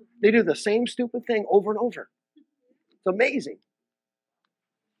 They do the same stupid thing over and over. It's amazing.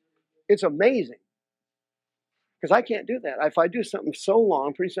 It's amazing. Because I can't do that. If I do something so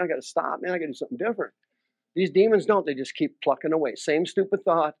long, pretty soon I got to stop. Man, I got to do something different. These demons don't. They just keep plucking away. Same stupid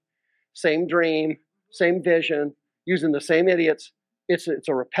thought, same dream, same vision, using the same idiots. It's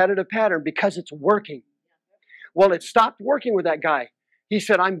a repetitive pattern because it's working. Well, it stopped working with that guy. He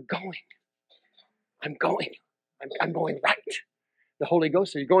said, I'm going right. The Holy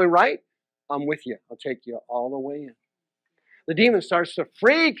Ghost said, you're going right? I'm with you. I'll take you all the way in. The demon starts to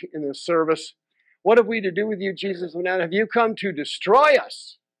freak in this service. What have we to do with you, Jesus? Have you come to destroy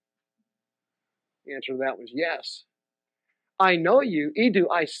us? The answer to that was yes. I know you. Edu,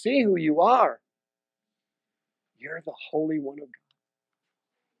 I see who you are. You're the Holy One of God.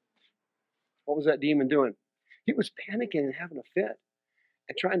 What was that demon doing? He was panicking and having a fit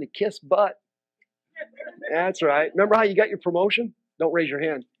and trying to kiss butt. That's right. Remember how you got your promotion? Don't raise your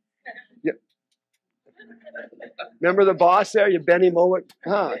hand. Yeah. Remember the boss there? You bent him over.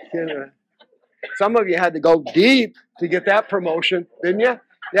 Some of you had to go deep to get that promotion, didn't you?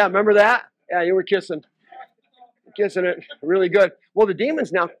 Yeah, remember that? Yeah, you were kissing it really good. Well, the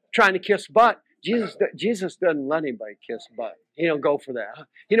demon's now trying to kiss butt. Jesus doesn't let anybody kiss butt. He don't go for that.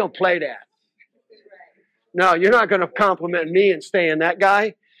 He don't play that. No, you're not going to compliment me and stay in that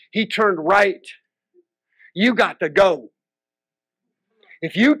guy. He turned right. You got to go.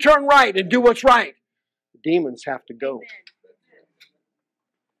 If you turn right and do what's right, the demons have to go.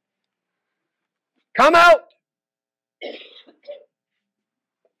 Come out!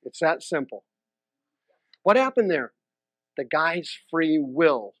 It's that simple. What happened there? The guy's free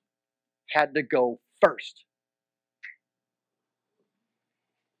will had to go first.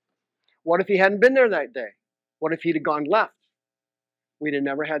 What if he hadn't been there that day? What if he'd have gone left? We'd have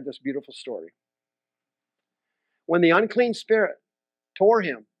never had this beautiful story. When the unclean spirit tore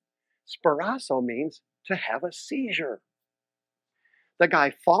him, sparazo means to have a seizure. The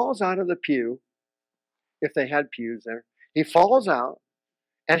guy falls out of the pew, if they had pews there. He falls out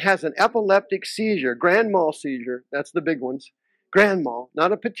and has an epileptic seizure, grand mal seizure. That's the big ones. Grand mal,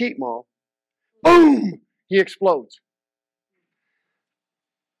 not a petite mal. Boom! He explodes.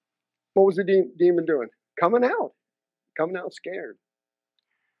 What was the demon doing? Coming out scared.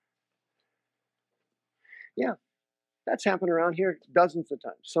 Yeah, that's happened around here dozens of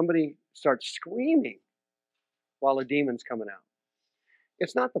times. Somebody starts screaming while a demon's coming out.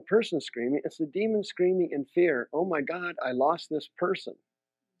 It's not the person screaming, it's the demon screaming in fear. Oh my God, I lost this person.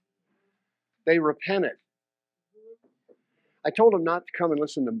 They repented. I told him not to come and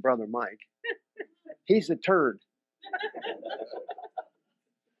listen to Brother Mike. He's a turd.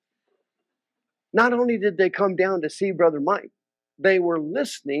 Not only did they come down to see Brother Mike, they were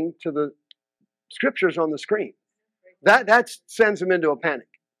listening to the scriptures on the screen. That sends them into a panic.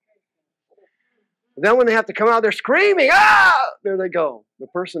 Then when they have to come out, they're screaming, ah! There they go. The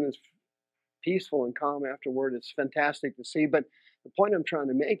person is peaceful and calm afterward. It's fantastic to see. But the point I'm trying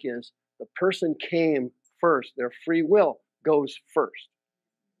to make is the person came first. Their free will goes first.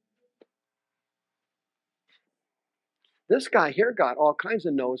 This guy here got all kinds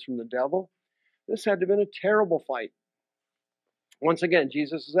of no's from the devil. This had to have been a terrible fight. Once again,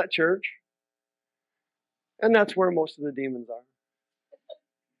 Jesus is at church. And that's where most of the demons are.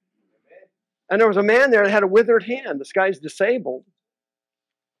 And there was a man there that had a withered hand. This guy's disabled.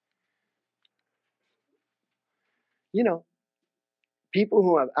 You know, people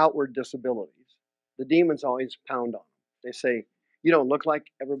who have outward disabilities, the demons always pound on them. They say, you don't look like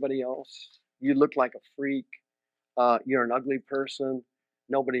everybody else. You look like a freak. You're an ugly person.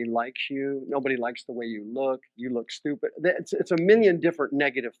 Nobody likes you. Nobody likes the way you look. You look stupid. It's a million different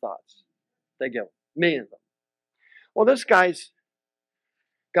negative thoughts. They get millions of them. Well, this guy's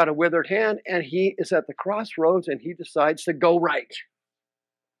got a withered hand, and he is at the crossroads, and he decides to go right.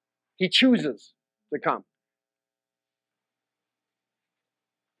 He chooses to come.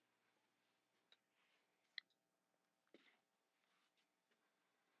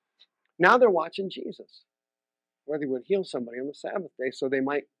 Now they're watching Jesus, whether he would heal somebody on the Sabbath day, so they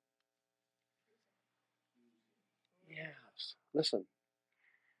might. Yes, listen.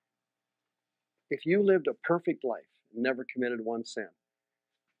 If you lived a perfect life, never committed one sin,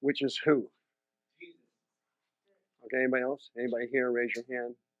 which is who? Okay, anybody else? Anybody here? Raise your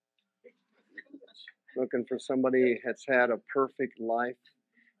hand. Looking for somebody that's had a perfect life.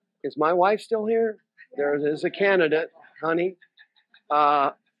 Is my wife still here? There is a candidate, honey.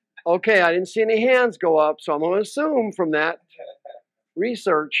 Okay, I didn't see any hands go up, so I'm going to assume from that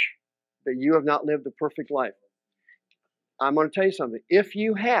research that you have not lived a perfect life. I'm going to tell you something. If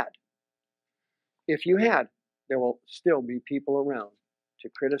you had, there will still be people around to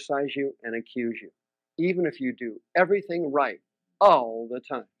criticize you and accuse you, even if you do everything right all the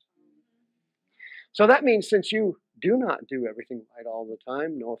time. So that means since you do not do everything right all the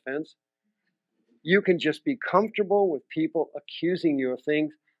time, no offense, you can just be comfortable with people accusing you of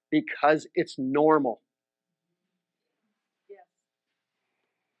things because it's normal. Yes.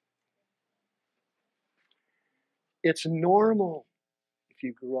 It's normal if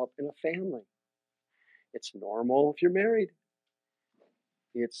you grew up in a family. It's normal if you're married.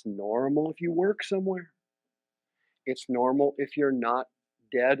 It's normal if you work somewhere. It's normal if you're not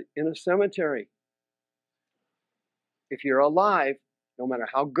dead in a cemetery. If you're alive, no matter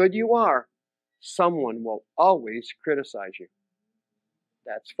how good you are, someone will always criticize you.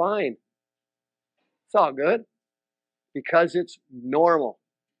 That's fine. It's all good because it's normal.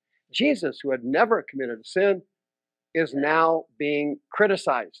 Jesus, who had never committed a sin, is now being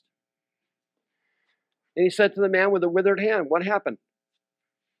criticized. And he said to the man with the withered hand, what happened?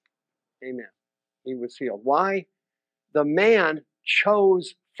 Amen. He was healed. Why? The man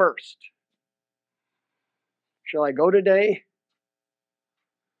chose first. Shall I go today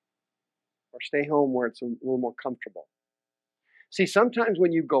or stay home where it's a little more comfortable? See, sometimes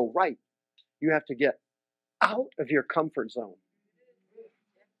when you go right, you have to get out of your comfort zone.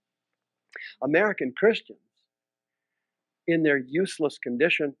 American Christians, in their useless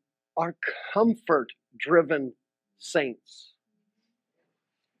condition, are comfort-driven saints.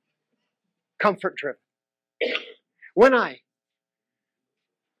 Comfort-driven.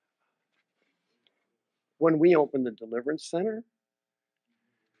 When we opened the Deliverance Center,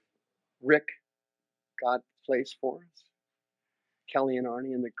 Rick got the place for us. Kelly and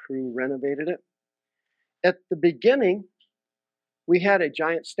Arnie and the crew renovated it. At the beginning, we had a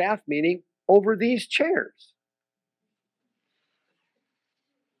giant staff meeting over these chairs.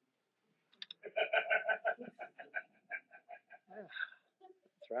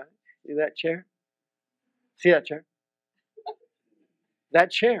 That's right. See that chair? See that chair? That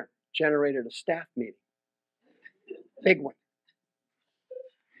chair generated a staff meeting. Big one.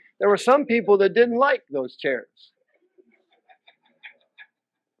 There were some people that didn't like those chairs.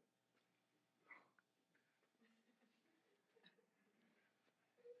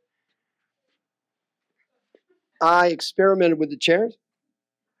 I experimented with the chairs.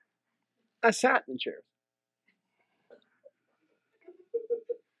 I sat in the chairs.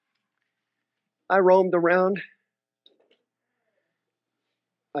 I roamed around.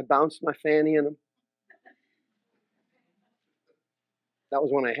 I bounced my fanny in them. That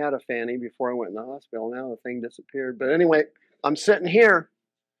was when I had a fanny before I went in the hospital. Now the thing disappeared. But anyway, I'm sitting here.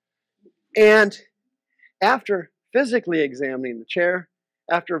 And after physically examining the chair,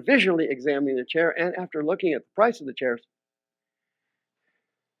 after visually examining the chair, and after looking at the price of the chairs,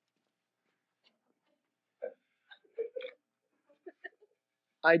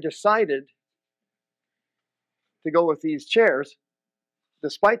 I decided to go with these chairs,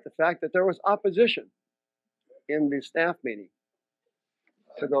 despite the fact that there was opposition in the staff meeting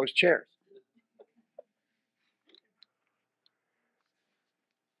to those chairs.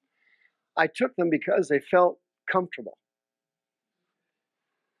 I took them because they felt comfortable.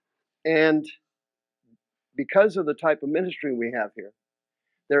 And because of the type of ministry we have here,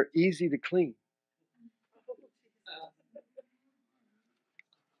 they're easy to clean.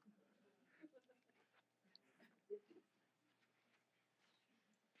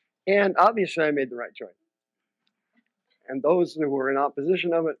 And obviously I made the right choice. And those who were in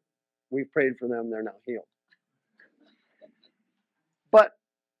opposition of it, we prayed for them, they're now healed. But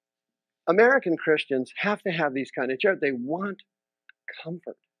American Christians have to have these kind of chairs. They want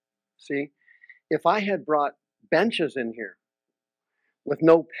comfort. See, if I had brought benches in here with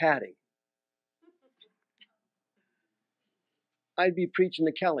no padding, I'd be preaching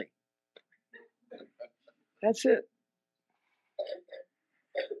to Kelly. That's it.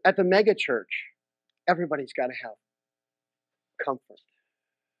 At the mega church, everybody's got to have comfort.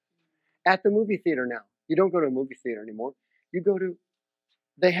 At the movie theater now, you don't go to a movie theater anymore.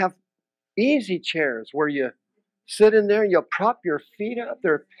 They have easy chairs where you sit in there and you prop your feet up.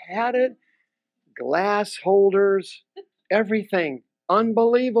 They're padded, glass holders, everything.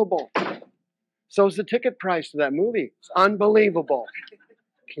 Unbelievable. So is the ticket price to that movie. It's unbelievable.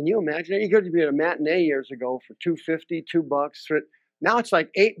 Can you imagine that? You go to be at a matinee years ago for $2.50, $2. Now it's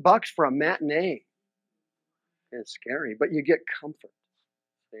like $8 for a matinee. It's scary, but you get comfort.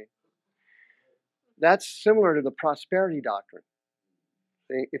 See? That's similar to the prosperity doctrine.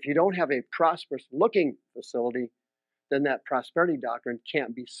 See? If you don't have a prosperous looking facility, then that prosperity doctrine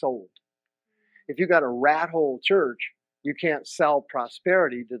can't be sold. If you got a rat hole church, you can't sell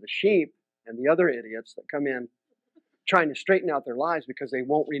prosperity to the sheep and the other idiots that come in trying to straighten out their lives because they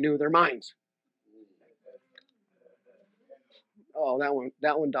won't renew their minds. Oh,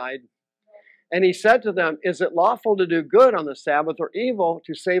 that one died. And he said to them, is it lawful to do good on the Sabbath or evil,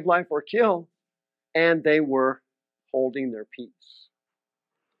 to save life or kill? And they were holding their peace.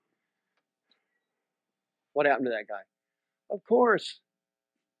 What happened to that guy? Of course,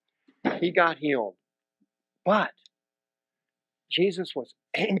 he got healed. But Jesus was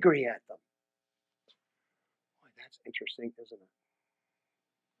angry at them. Boy, that's interesting, isn't it?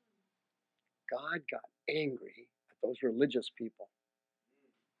 God got angry at those religious people.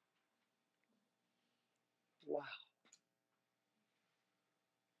 Wow.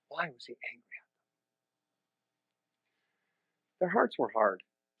 Why was he angry at them? Their hearts were hard.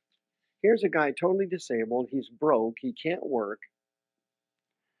 Here's a guy totally disabled. He's broke. He can't work.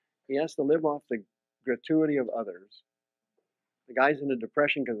 He has to live off the gratuity of others. The guy's in a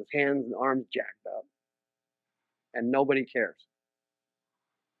depression because his hands and arms jacked up. And nobody cares.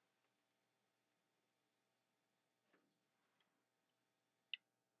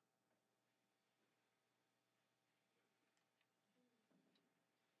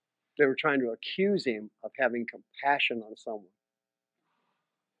 They were trying to accuse him of having compassion on someone.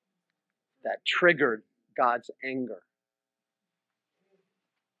 That triggered God's anger.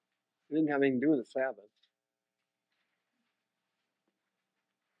 It didn't have anything to do with the Sabbath.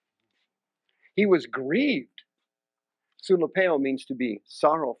 He was grieved. Sulapeo means to be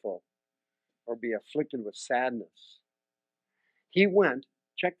sorrowful or be afflicted with sadness. He went,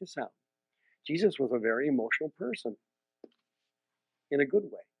 check this out. Jesus was a very emotional person in a good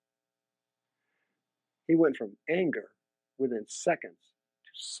way. He went from anger within seconds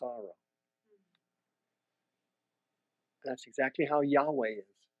to sorrow. That's exactly how Yahweh is,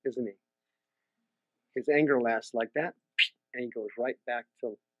 isn't he? His anger lasts like that, and he goes right back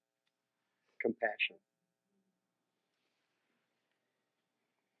to compassion.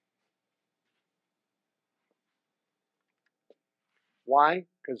 Why?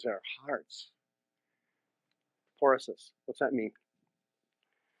 Because their hearts. Porosis. What's that mean?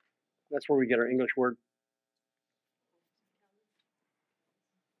 That's where we get our English word.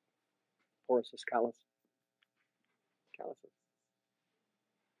 Porosis, callus. Calluses.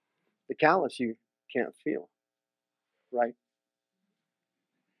 The callus you can't feel, right?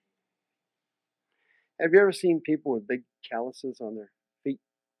 Have you ever seen people with big calluses on their feet?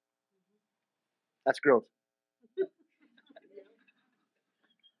 That's growth.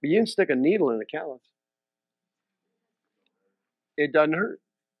 But you can stick a needle in a callus. It doesn't hurt.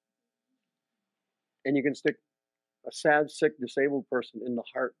 And you can stick a sad, sick, disabled person in the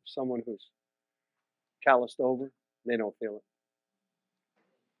heart of someone who's calloused over. They don't feel it.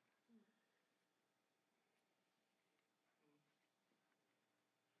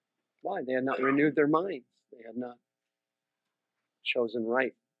 Why? They had not renewed their minds. They had not chosen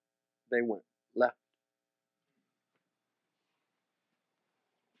right. They went left.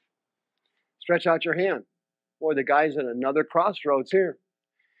 Stretch out your hand. Boy, the guy's at another crossroads here.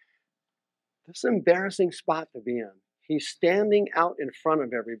 This is an embarrassing spot to be in. He's standing out in front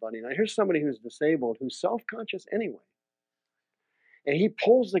of everybody. Now, here's somebody who's disabled, who's self-conscious anyway. And he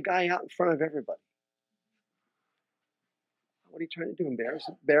pulls the guy out in front of everybody. What are you trying to do?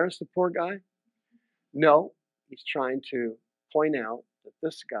 Embarrass the poor guy? No, he's trying to point out that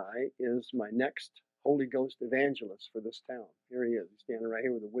this guy is my next Holy Ghost evangelist for this town. Here he is. He's standing right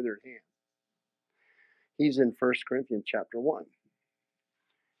here with a withered hand. He's in 1 Corinthians chapter 1.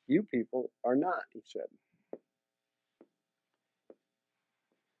 You people are not, he said.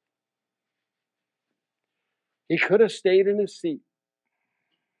 He could have stayed in his seat,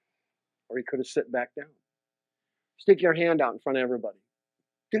 or he could have sit back down. Stick your hand out in front of everybody.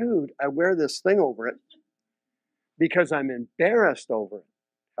 Dude, I wear this thing over it because I'm embarrassed over it.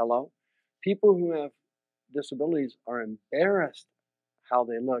 Hello? People who have disabilities are embarrassed how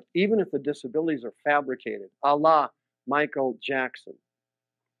they look, even if the disabilities are fabricated. A la Michael Jackson.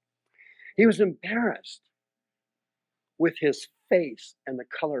 He was embarrassed with his face and the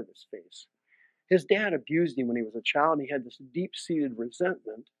color of his face. His dad abused him when he was a child, and he had this deep-seated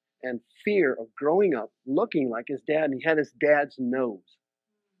resentment and fear of growing up looking like his dad, and he had his dad's nose.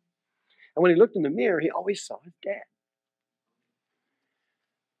 And when he looked in the mirror, he always saw his dad.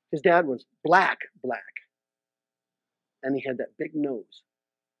 His dad was black. And he had that big nose.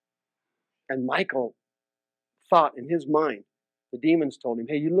 And Michael thought in his mind, the demons told him,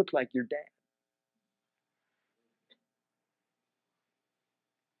 hey, you look like your dad.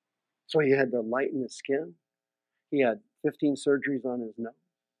 So he had the light in his skin. He had 15 surgeries on his nose.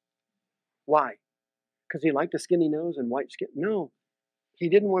 Why? Because he liked a skinny nose and white skin? No. He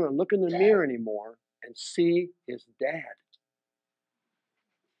didn't want to look in the mirror anymore and see his dad.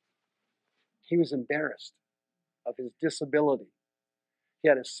 He was embarrassed of his disability. He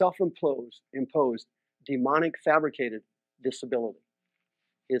had a self-imposed, demonic, fabricated disability.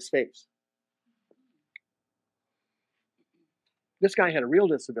 His face. This guy had a real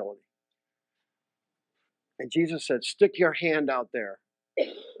disability. And Jesus said, stick your hand out there.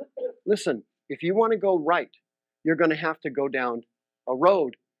 Listen, if you want to go right, you're going to have to go down a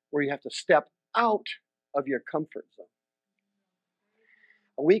road where you have to step out of your comfort zone.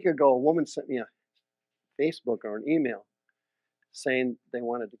 A week ago, a woman sent me a Facebook or an email saying they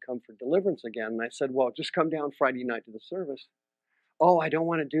wanted to come for deliverance again. And I said, well, just come down Friday night to the service. Oh, I don't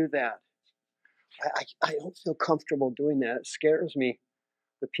want to do that. I don't feel comfortable doing that. It scares me.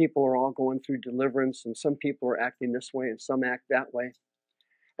 The people are all going through deliverance, and some people are acting this way and some act that way.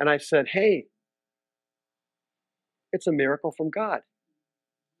 And I said, hey, it's a miracle from God.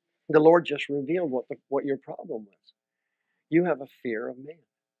 The Lord just revealed what your problem was. You have a fear of man.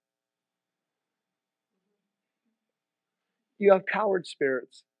 You have coward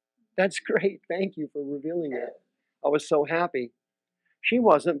spirits. That's great. Thank you for revealing that. I was so happy. She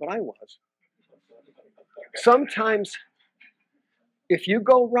wasn't, but I was. Sometimes, if you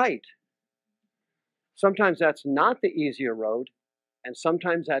go right, sometimes that's not the easier road, and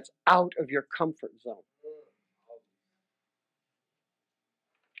sometimes that's out of your comfort zone.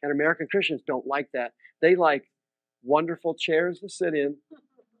 And American Christians don't like that. They like wonderful chairs to sit in.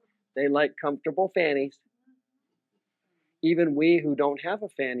 They like comfortable fannies. Even we who don't have a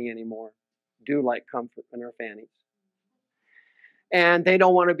fanny anymore do like comfort in our fannies. And they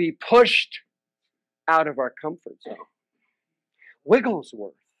don't want to be pushed out of our comfort zone.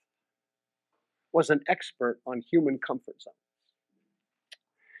 Wigglesworth was an expert on human comfort zones.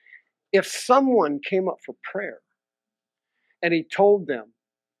 If someone came up for prayer and he told them,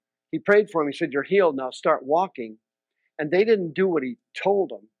 he prayed for him, he said, you're healed, now start walking, and they didn't do what he told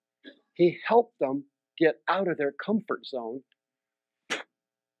them, he helped them get out of their comfort zone.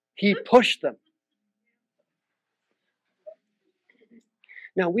 He pushed them.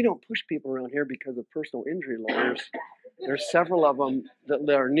 Now, we don't push people around here because of personal injury lawyers. There's several of them that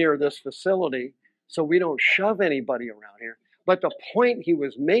are near this facility, so we don't shove anybody around here. But the point he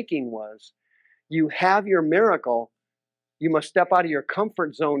was making was, you have your miracle, you must step out of your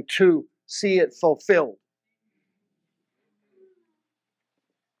comfort zone to see it fulfilled.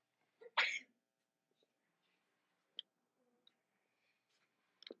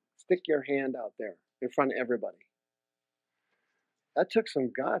 Stick your hand out there in front of everybody. That took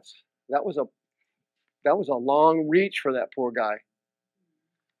some guts. That was a long reach for that poor guy.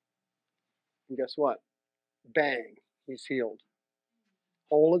 And guess what? Bang, he's healed.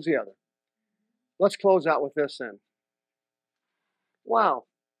 Whole as the other. Let's close out with this then. Wow,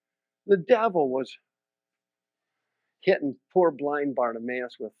 the devil was hitting poor blind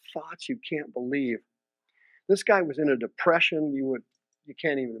Bartimaeus with thoughts you can't believe. This guy was in a depression you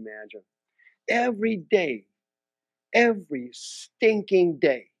can't even imagine. Every day, every stinking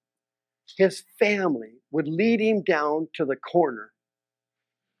day, his family would lead him down to the corner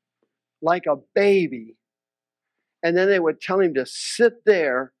like a baby, and then they would tell him to sit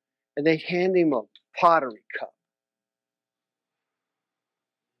there, and they'd hand him a pottery cup.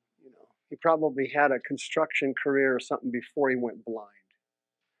 You know, he probably had a construction career or something before he went blind.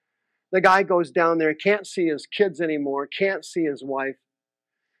 The guy goes down there, can't see his kids anymore, can't see his wife,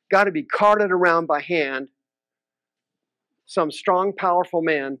 got to be carted around by hand. Some strong, powerful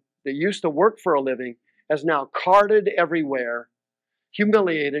man that used to work for a living has now carted everywhere,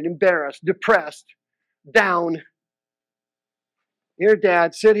 humiliated, embarrassed, depressed, down. Here,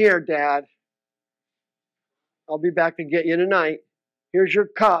 Dad, sit here, Dad. I'll be back to get you tonight. Here's your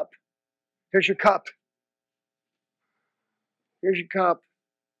cup. Here's your cup. Here's your cup.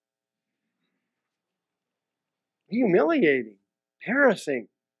 Humiliating, embarrassing.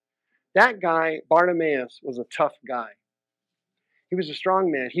 That guy, Bartimaeus, was a tough guy. He was a strong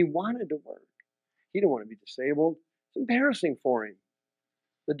man. He wanted to work. He didn't want to be disabled. It's embarrassing for him.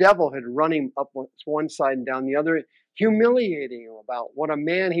 The devil had run him up one side and down the other, humiliating him about what a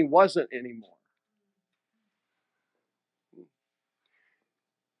man he wasn't anymore.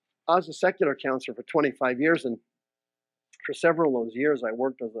 I was a secular counselor for 25 years, and for several of those years, I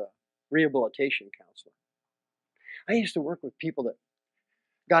worked as a rehabilitation counselor. I used to work with people that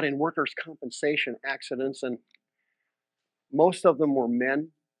got in workers' compensation accidents, and most of them were men.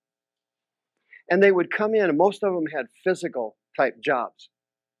 And they would come in, and most of them had physical type jobs.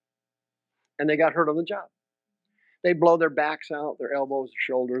 And they got hurt on the job. They'd blow their backs out, their elbows,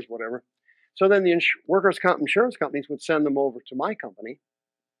 their shoulders, whatever. So then the workers' comp insurance companies would send them over to my company.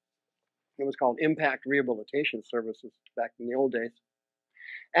 It was called Impact Rehabilitation Services back in the old days.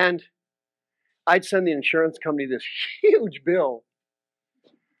 And I'd send the insurance company this huge bill.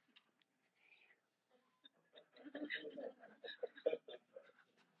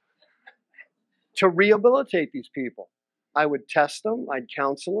 To rehabilitate these people. I would test them, I'd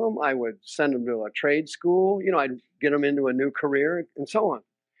counsel them, I would send them to a trade school, I'd get them into a new career, and so on.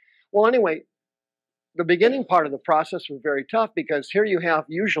 Well, anyway, the beginning part of the process was very tough because here you have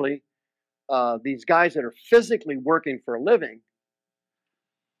usually these guys that are physically working for a living,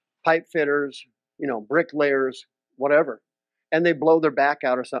 pipe fitters, bricklayers, whatever, and they blow their back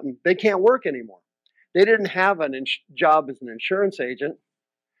out or something. They can't work anymore. They didn't have a job as an insurance agent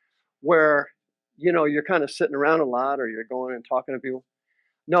where you're kind of sitting around a lot or you're going and talking to people.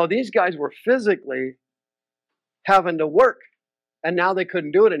 No, these guys were physically having to work, and now they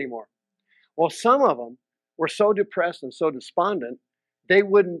couldn't do it anymore. Well, some of them were so depressed and so despondent, they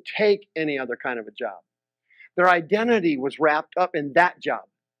wouldn't take any other kind of a job. Their identity was wrapped up in that job.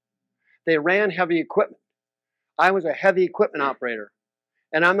 They ran heavy equipment. I was a heavy equipment operator,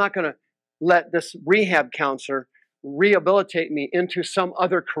 and I'm not going to let this rehab counselor rehabilitate me into some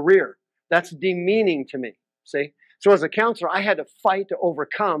other career. That's demeaning to me, see? So as a counselor, I had to fight to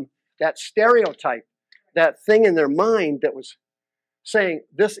overcome that stereotype, that thing in their mind that was saying,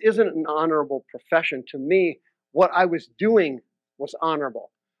 this isn't an honorable profession. To me, what I was doing was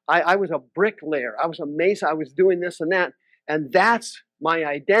honorable. I was a bricklayer. I was a mason. I was doing this and that, and that's my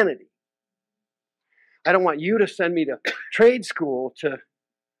identity. I don't want you to send me to trade school to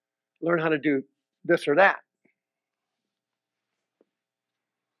learn how to do this or that.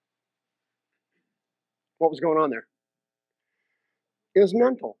 What was going on there? It was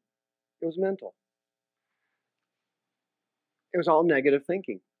mental. It was mental. It was all negative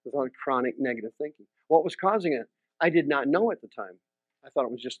thinking. It was all chronic negative thinking. What was causing it? I did not know at the time. I thought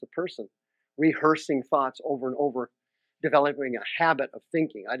it was just the person rehearsing thoughts over and over, developing a habit of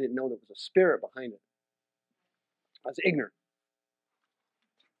thinking. I didn't know there was a spirit behind it. I was ignorant.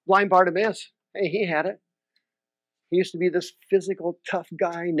 Blind Bartimaeus, hey, he had it. He used to be this physical, tough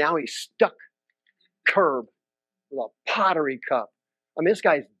guy. Now he's stuck curb with a pottery cup. I mean, this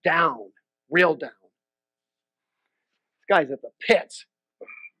guy's down, real down. This guy's at the pits.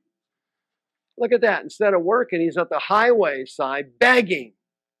 Look at that. Instead of working, he's at the highway side begging.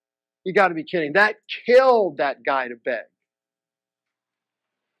 You got to be kidding. That killed that guy to beg.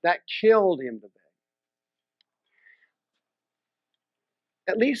 That killed him to beg.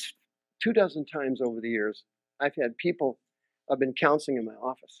 At least 24 times over the years, I've had people I've been counseling in my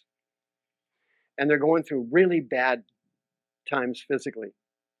office. And they're going through really bad times physically,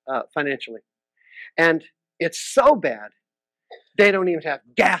 financially. And it's so bad, they don't even have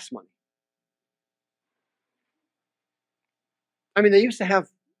gas money. I mean, they used to have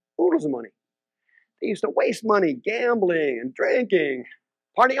oodles of money. They used to waste money gambling and drinking.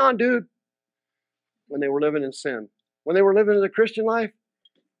 Party on, dude. When they were living in sin. When they were living in the Christian life,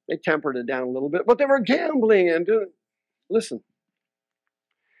 they tempered it down a little bit, but they were gambling and doing. Listen,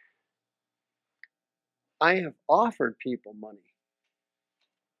 I have offered people money.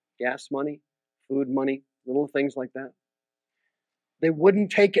 Gas money, food money, little things like that. They wouldn't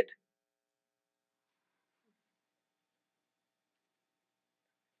take it.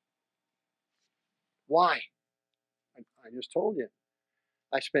 Why? I just told you.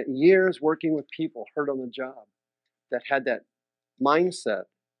 I spent years working with people hurt on the job that had that mindset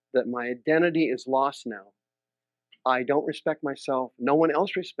that my identity is lost now. I don't respect myself. No one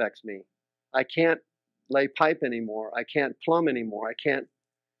else respects me. I can't lay pipe anymore. I can't plumb anymore. I can't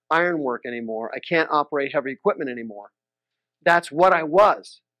ironwork anymore. I can't operate heavy equipment anymore. That's what I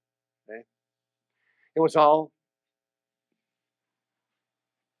was. Okay? It was all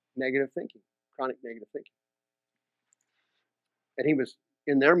negative thinking, chronic negative thinking. And he was,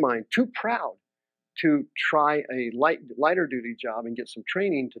 in their mind, too proud to try a lighter duty job and get some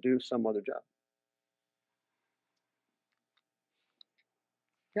training to do some other job.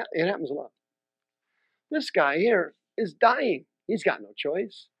 Yeah, it happens a lot. This guy here is dying. He's got no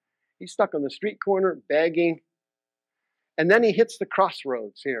choice. He's stuck on the street corner begging. And then he hits the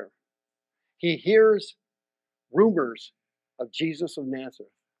crossroads here. He hears rumors of Jesus of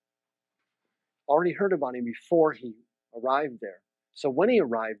Nazareth. Already heard about him before he arrived there. So when he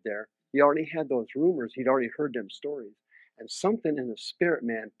arrived there, he already had those rumors. He'd already heard them stories. And something in the spirit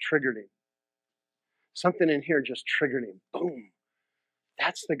man triggered him. Something in here just triggered him. Boom.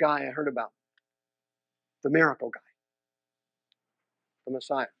 That's the guy I heard about. The miracle guy. The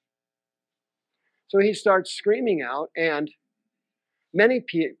Messiah. So he starts screaming out, and many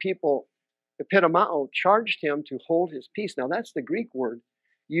people, epitomao, charged him to hold his peace. Now that's the Greek word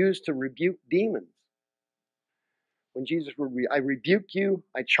used to rebuke demons. When Jesus would, I rebuke you,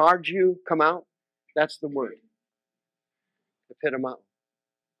 I charge you, come out. That's the word. Epitomao.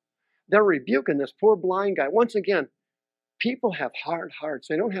 They're rebuking this poor blind guy. Once again, people have hard hearts.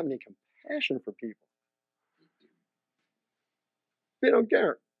 They don't have any compassion for people. They don't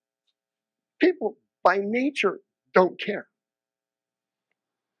care. People, by nature, don't care.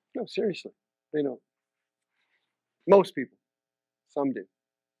 No, seriously. They don't. Most people. Some do.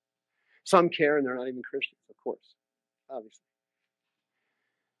 Some care, and they're not even Christians, of course. Obviously.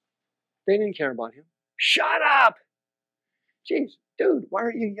 They didn't care about him. Shut up! Jeez, dude, why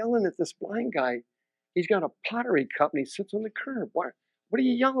are you yelling at this blind guy? He's got a pottery cup and he sits on the curb. What are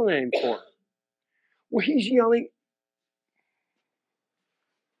you yelling at him for? Well, he's yelling.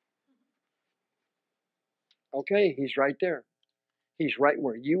 Okay, he's right there. He's right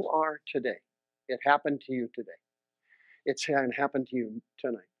where you are today. It happened to you today. It's going to happen to you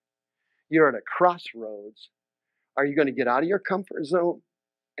tonight. You're at a crossroads. Are you going to get out of your comfort zone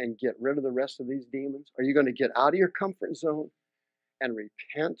and get rid of the rest of these demons? Are you going to get out of your comfort zone and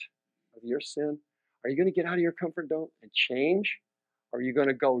repent of your sin? Are you going to get out of your comfort zone and change? Or are you going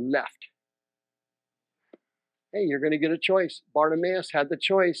to go left? Hey, you're going to get a choice. Bartimaeus had the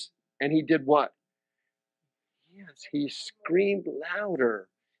choice, and he did what? Yes, he screamed louder.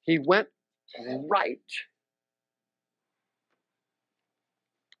 He went right.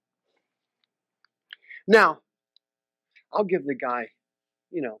 Now, I'll give the guy,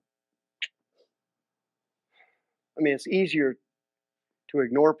 it's easier to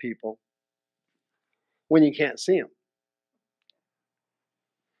ignore people when you can't see them,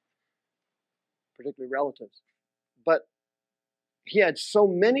 particularly relatives. But he had so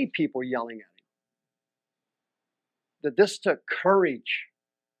many people yelling at him that this took courage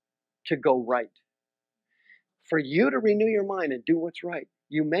to go right. For you to renew your mind and do what's right,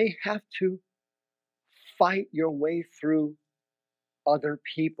 you may have to fight your way through other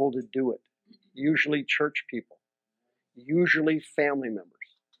people to do it. Usually church people. Usually family members.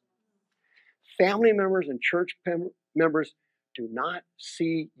 Family members and church members do not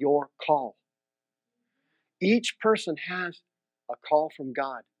see your call. Each person has a call from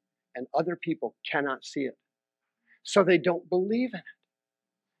God, and other people cannot see it. So they don't believe in it.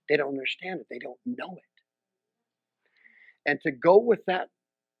 They don't understand it. They don't know it. And to go with that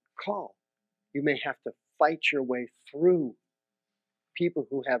call, you may have to fight your way through people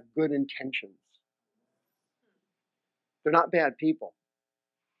who have good intentions. They're not bad people.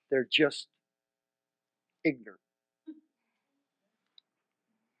 They're just ignorant.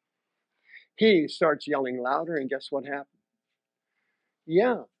 He starts yelling louder, and guess what happened?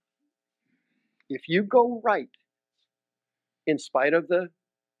 Yeah. If you go right, in spite of the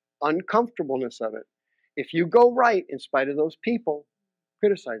uncomfortableness of it, if you go right in spite of those people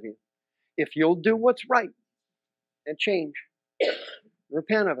criticizing you, if you'll do what's right and change,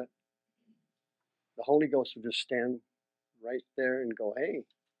 repent of it, the Holy Ghost will just stand right there and go, hey,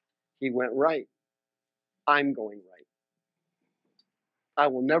 he went right. I'm going right. I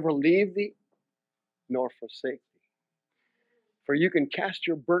will never leave thee nor forsake thee. For you can cast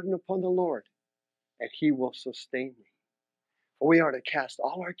your burden upon the Lord, and he will sustain thee. For we are to cast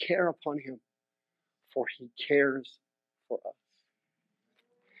all our care upon him, for he cares for us.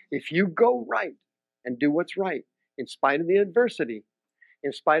 If you go right and do what's right, in spite of the adversity,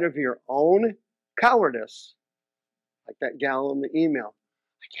 in spite of your own cowardice, like that gal in the email,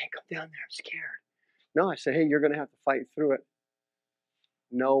 I can't come down there, I'm scared. No, I said, hey, you're going to have to fight through it.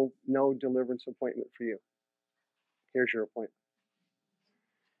 No deliverance appointment for you. Here's your appointment.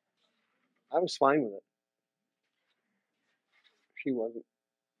 I was fine with it. She wasn't.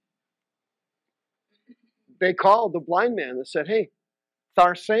 They called the blind man and said, hey,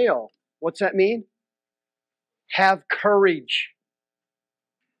 Tharseo, what's that mean? Have courage.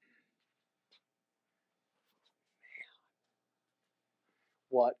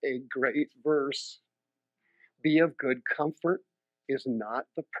 What a great verse. Be of good comfort is not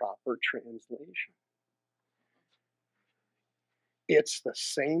the proper translation. It's the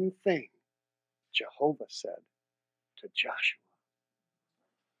same thing Jehovah said to Joshua.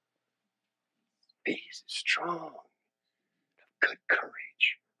 Be strong, of good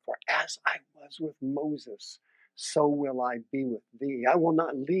courage, For as I was with Moses, so will I be with thee. I will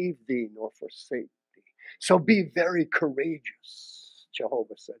not leave thee nor forsake thee. So be very courageous,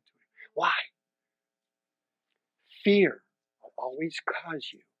 Jehovah said to him. Why? Fear will always cause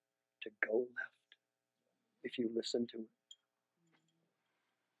you to go left if you listen to it.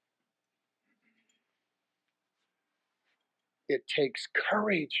 It takes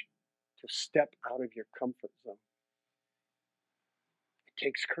courage to step out of your comfort zone. It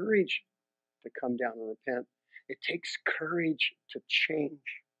takes courage to come down and repent. It takes courage to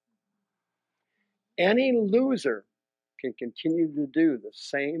change. Any loser can continue to do the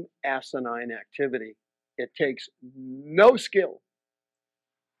same asinine activity. It takes no skill.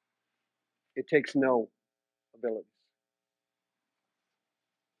 It takes no abilities.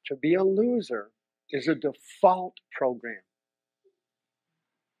 To be a loser is a default program.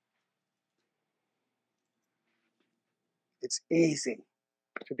 It's easy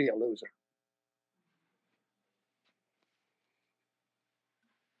to be a loser.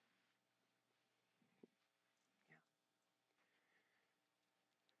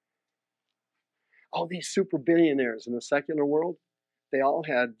 All these super billionaires in the secular world, they all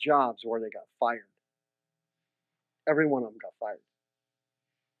had jobs where they got fired. Every one of them got fired.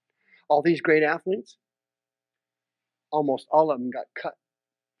 All these great athletes, almost all of them got cut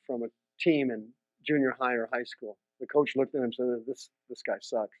from a team in junior high or high school. The coach looked at him and said, this guy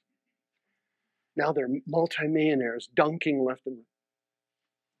sucks. Now they're multimillionaires dunking left and right.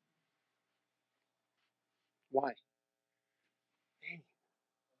 Why?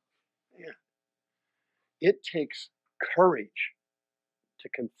 Man. It takes courage to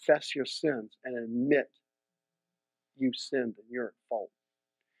confess your sins and admit you sinned and you're at fault.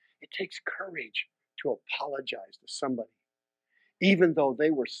 It takes courage to apologize to somebody, even though they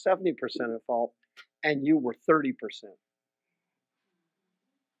were 70% at fault and you were 30%.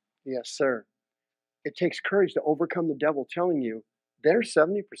 Yes, sir. It takes courage to overcome the devil telling you they're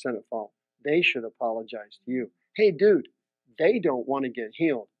 70% at fault. They should apologize to you. Hey, dude, they don't want to get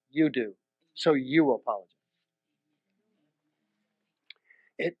healed. You do. So you apologize.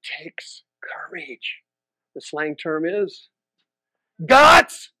 It takes courage. The slang term is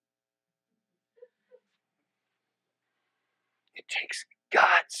guts. It takes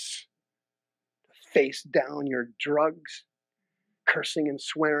guts to face down your drugs, cursing and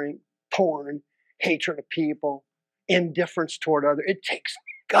swearing, porn, hatred of people, indifference toward others. It takes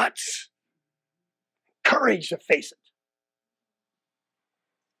guts, courage to face it.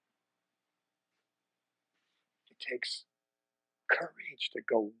 It takes courage to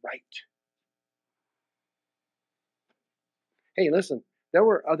go right. Hey, listen, there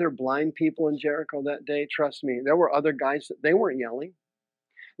were other blind people in Jericho that day. Trust me, there were other guys that they weren't yelling.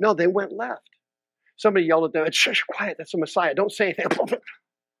 No, they went left. Somebody yelled at them, "Shh, quiet, that's the Messiah. Don't say anything.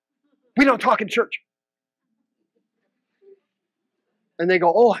 We don't talk in church." And they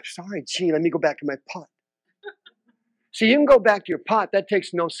go, "Oh, I'm sorry, gee, let me go back to my pot." See, you can go back to your pot. That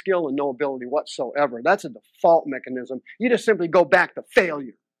takes no skill and no ability whatsoever. That's a default mechanism. You just simply go back to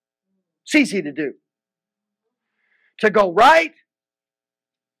failure. It's easy to do. To go right?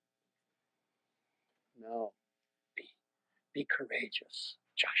 No. Be courageous,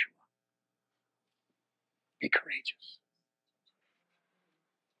 Joshua. Be courageous.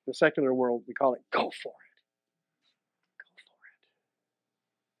 In the secular world, we call it go for it. Go for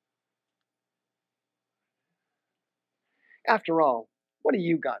it. After all, what do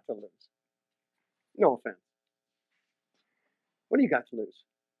you got to lose? No offense. What do you got to lose?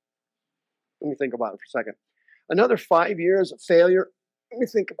 Let me think about it for a second. Another 5 years of failure. Let me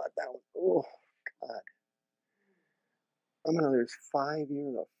think about that one. Oh, God. I'm going to lose 5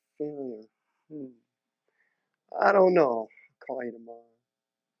 years of failure. I don't know. I'll call you tomorrow.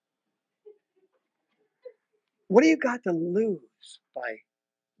 What do you got to lose by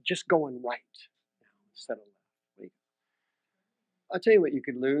just going right instead of left? I'll tell you what you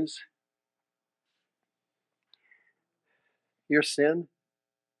could lose. Your sin,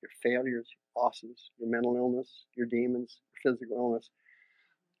 your failures, your losses, your mental illness, your demons, your physical illness.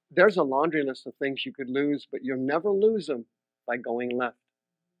 There's a laundry list of things you could lose, but you'll never lose them by going left.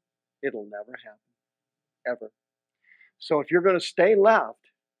 It'll never happen, ever. So if you're going to stay left,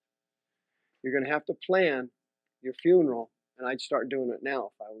 you're going to have to plan your funeral, and I'd start doing it now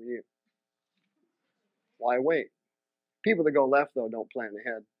if I were you. Why wait? People that go left, though, don't plan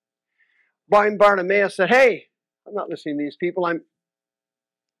ahead. Blind Bartimaeus said, "Hey, I'm not listening to these people. I'm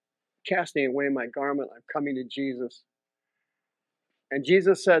casting away my garment. I'm coming to Jesus." And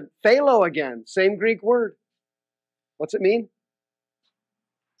Jesus said, "Philo again," same Greek word. What's it mean?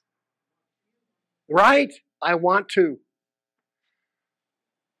 Right? I want to.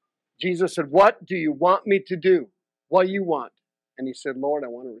 Jesus said, what do you want me to do? What do you want? And he said, Lord, I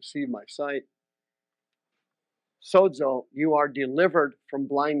want to receive my sight. Sozo, you are delivered from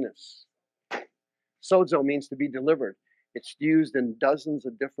blindness. Sozo means to be delivered. It's used in dozens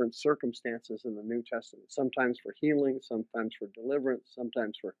of different circumstances in the New Testament, sometimes for healing, sometimes for deliverance,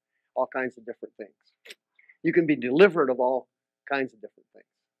 sometimes for all kinds of different things. You can be delivered of all kinds of different things.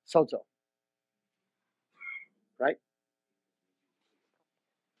 Sozo. Right?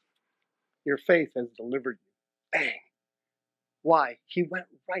 Your faith has delivered you. Bang. Why? He went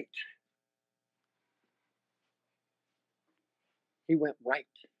right. He went right.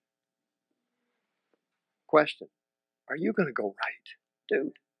 Question. Are you going to go right?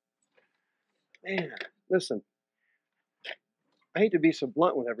 Dude. Man, listen. I hate to be so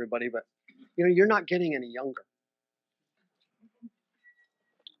blunt with everybody, but you're not getting any younger.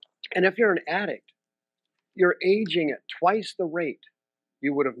 And if you're an addict, you're aging at twice the rate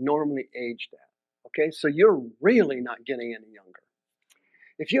you would have normally aged at. Okay, so you're really not getting any younger.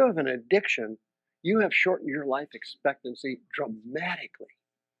 If you have an addiction, you have shortened your life expectancy dramatically.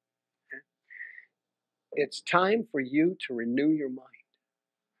 Okay? It's time for you to renew your mind.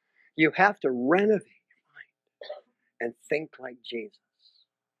 You have to renovate your mind and think like Jesus.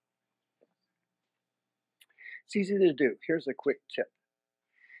 It's easy to do. Here's a quick tip.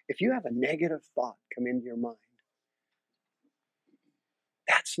 If you have a negative thought come into your mind,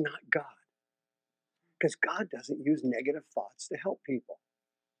 that's not God. Because God doesn't use negative thoughts to help people.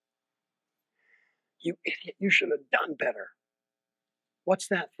 You idiot, you should have done better. What's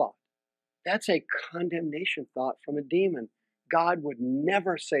that thought? That's a condemnation thought from a demon. God would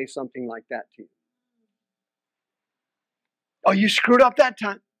never say something like that to you. Oh, you screwed up that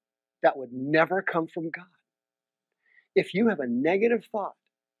time. That would never come from God. If you have a negative thought,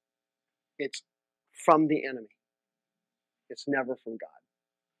 it's from the enemy. It's never from God.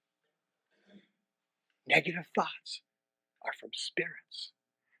 Negative thoughts are from spirits.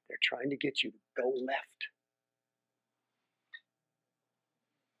 They're trying to get you to go left.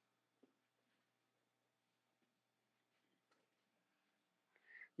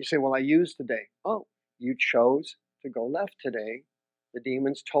 You say, well, I used today. Oh, you chose to go left today. The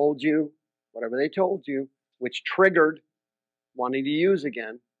demons told you whatever they told you, which triggered wanting to use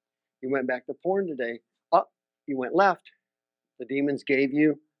again. You went back to porn today. Oh, you went left. The demons gave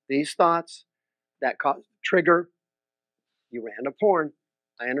you these thoughts that caused trigger. You ran to porn.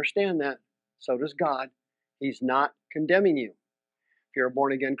 I understand that. So does God. He's not condemning you. If you're a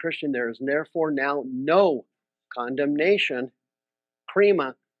born-again Christian, there is therefore now no condemnation,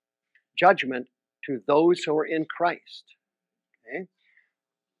 prima, judgment to those who are in Christ. Okay?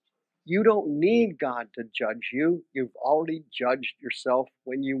 You don't need God to judge you. You've already judged yourself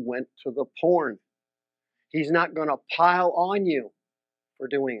when you went to the porn. He's not going to pile on you for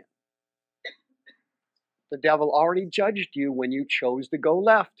doing it. The devil already judged you when you chose to go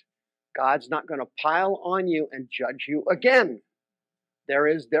left. God's not going to pile on you and judge you again. There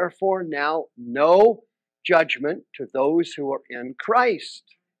is therefore now no judgment to those who are in Christ.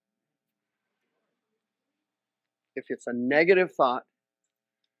 If it's a negative thought,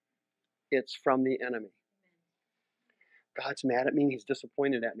 it's from the enemy. God's mad at me, he's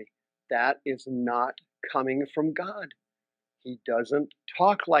disappointed at me. That is not coming from God. He doesn't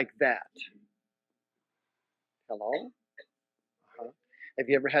talk like that. Hello? Uh-huh. Have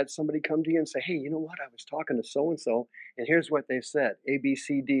you ever had somebody come to you and say, hey, you know what? I was talking to so-and-so, and here's what they said, A, B,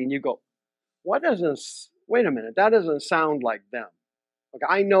 C, D, and you go, wait a minute, that doesn't sound like them. Like,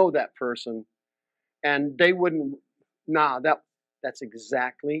 I know that person, and they wouldn't, that's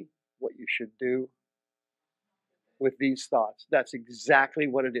exactly what you should do with these thoughts. That's exactly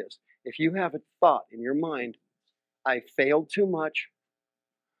what it is. If you have a thought in your mind, I failed too much,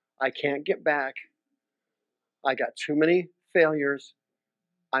 I can't get back, I got too many failures,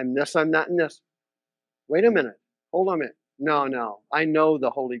 I'm this, I'm that, and this. Wait a minute, hold on a minute. No, I know the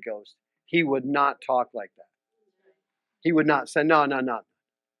Holy Ghost. He would not talk like that. He would not say, no.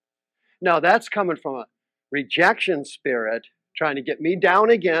 No, that's coming from a rejection spirit trying to get me down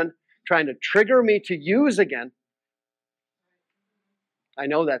again, trying to trigger me to use again. I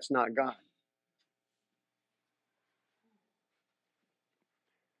know that's not God.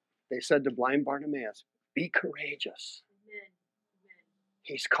 They said to blind Bartimaeus, be courageous.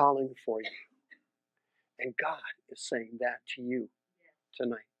 He's calling for you. And God is saying that to you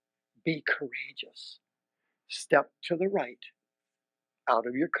tonight. Be courageous. Step to the right, out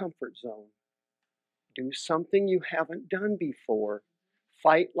of your comfort zone. Do something you haven't done before.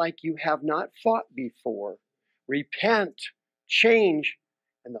 Fight like you have not fought before. Repent, change,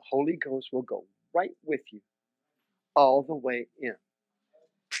 and the Holy Ghost will go right with you all the way in.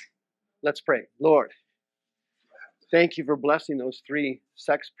 Let's pray. Lord, thank you for blessing those 3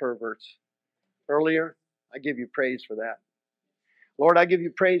 sex perverts earlier. I give you praise for that. Lord, I give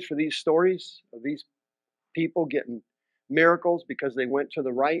you praise for these stories of these people getting miracles because they went to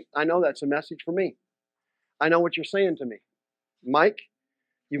the right. I know that's a message for me. I know what you're saying to me. Mike,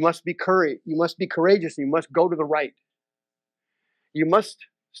 you must be courageous. You must be courageous. You must go to the right. You must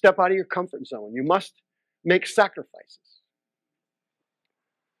step out of your comfort zone. You must make sacrifices.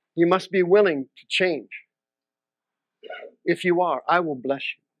 You must be willing to change. If you are, I will bless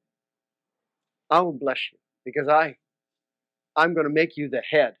you. I will bless you because I'm going to make you the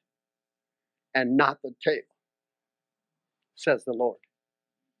head and not the tail, says the Lord.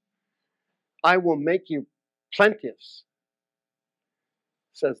 I will make you plenteous,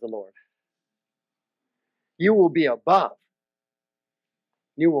 says the Lord. You will be above.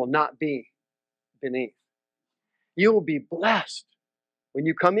 You will not be beneath. You will be blessed when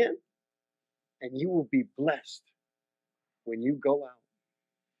you come in, and you will be blessed when you go out.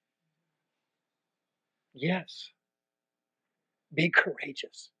 Yes. Be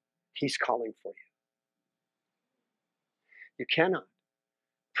courageous. He's calling for you. You cannot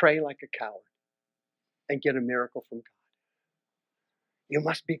pray like a coward and get a miracle from God. You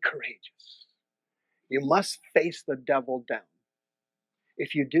must be courageous. You must face the devil down.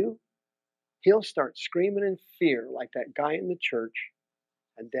 If you do, he'll start screaming in fear like that guy in the church,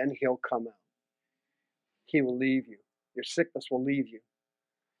 and then he'll come out. He will leave you. Your sickness will leave you.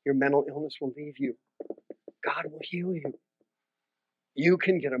 Your mental illness will leave you. God will heal you. You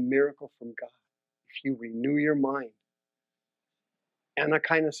can get a miracle from God if you renew your mind.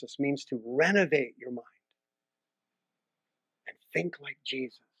 Anakinesis means to renovate your mind and think like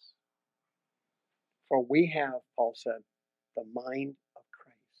Jesus. For we have, Paul said, the mind of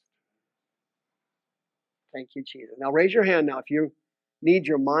Christ. Thank you, Jesus. Now raise your hand now if you need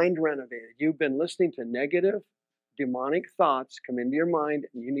your mind renovated. You've been listening to negative, demonic thoughts come into your mind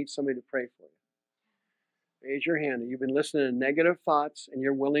and you need somebody to pray for you. Raise your hand. You've been listening to negative thoughts and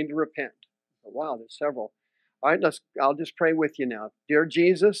you're willing to repent. Wow, there's several. All right, I'll just pray with you now. Dear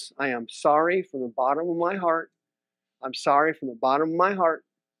Jesus, I am sorry from the bottom of my heart. I'm sorry from the bottom of my heart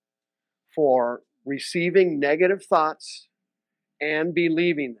for receiving negative thoughts and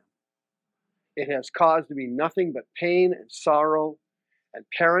believing them. It has caused me nothing but pain and sorrow and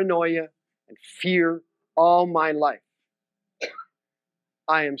paranoia and fear all my life.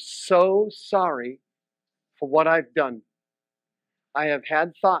 I am so sorry for what I've done. I have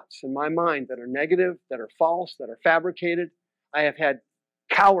had thoughts in my mind that are negative, that are false, that are fabricated. I have had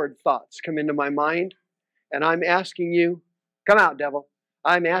coward thoughts come into my mind. And I'm asking you, come out, devil.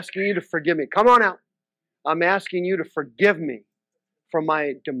 I'm asking you to forgive me. Come on out. I'm asking you to forgive me for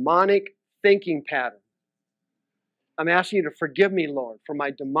my demonic thinking pattern. I'm asking you to forgive me, Lord, for my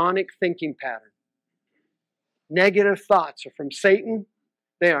demonic thinking pattern. Negative thoughts are from Satan.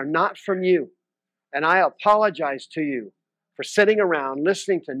 They are not from you. And I apologize to you for sitting around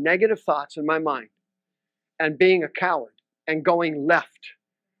listening to negative thoughts in my mind and being a coward and going left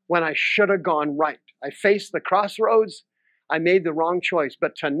when I should have gone right. I faced the crossroads. I made the wrong choice.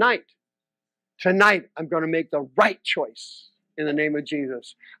 But tonight, I'm going to make the right choice in the name of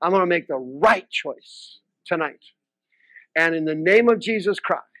Jesus. I'm going to make the right choice tonight. And in the name of Jesus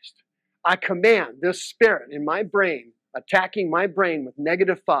Christ, I command this spirit in my brain, attacking my brain with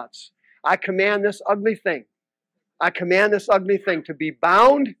negative thoughts. I command this ugly thing. I command this ugly thing to be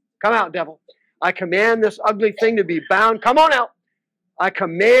bound. Come out, devil. I command this ugly thing to be bound. Come on out. I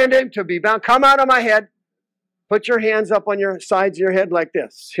command him to be bound. Come out of my head. Put your hands up on your sides of your head like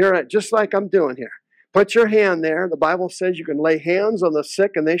this. Here, just like I'm doing here. Put your hand there. The Bible says you can lay hands on the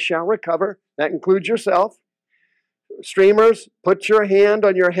sick and they shall recover. That includes yourself. Streamers, put your hand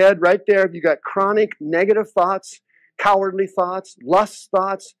on your head right there. If you got chronic negative thoughts, cowardly thoughts, lust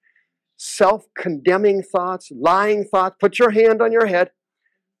thoughts, self-condemning thoughts, lying thoughts, put your hand on your head.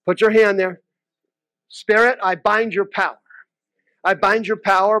 Put your hand there. Spirit, I bind your power. I bind your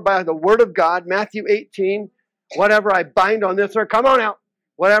power by the word of God, Matthew 18. Whatever I bind on this earth, come on out.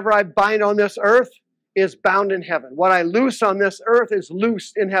 Whatever I bind on this earth is bound in heaven. What I loose on this earth is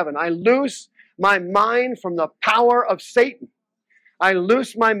loosed in heaven. I loose my mind from the power of Satan. I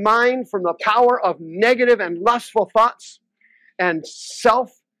loose my mind from the power of negative and lustful thoughts and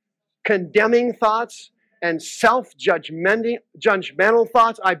self-condemning thoughts and self-judgmental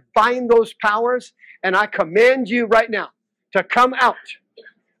thoughts. I bind those powers and I command you right now to come out.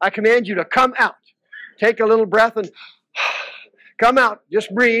 I command you to come out. Take a little breath and come out.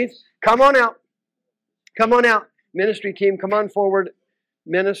 Just breathe. Come on out. Come on out. Ministry team, come on forward.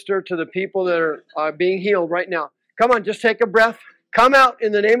 Minister to the people that are being healed right now. Come on, just take a breath. Come out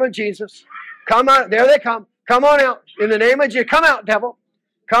in the name of Jesus. Come out. There they come. Come on out in the name of Jesus. Come out, devil.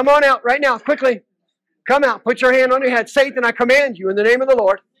 Come on out right now, quickly. Come out. Put your hand on your head. Satan, I command you in the name of the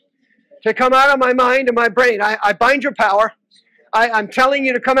Lord to come out of my mind and my brain. I bind your power. I'm telling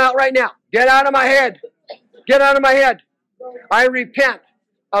you to come out right now. Get out of my head. Get out of my head. I repent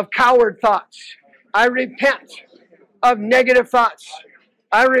of coward thoughts. I repent of negative thoughts.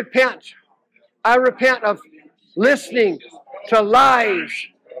 I repent of listening to lies.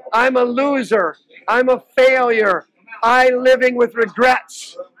 I'm a loser. I'm a failure. I'm living with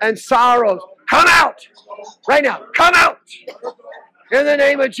regrets and sorrows. Come out right now. Come out in the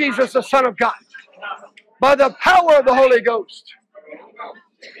name of Jesus, the Son of God, by the power of the Holy Ghost.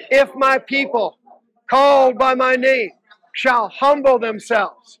 If my people called by my name shall humble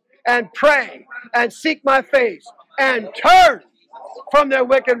themselves and pray and seek my face and turn from their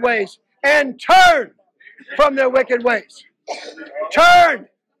wicked ways, and turn from their wicked ways. Turn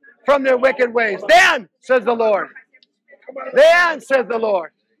from their wicked ways. Then, says the Lord,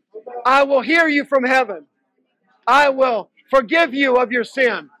 I will hear you from heaven. I will forgive you of your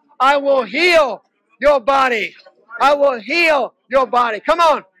sin. I will heal your body. I will heal your body. Come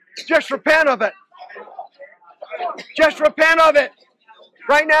on. Just repent of it. Just repent of it.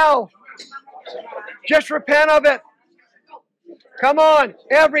 Right now. Just repent of it. Come on.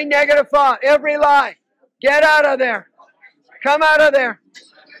 Every negative thought, every lie. Get out of there. Come out of there.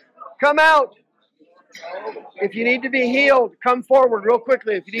 Come out. If you need to be healed, come forward real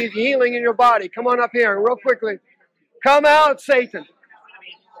quickly. If you need healing in your body, come on up here real quickly. Come out, Satan.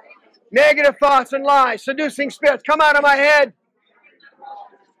 Negative thoughts and lies, seducing spirits, come out of my head.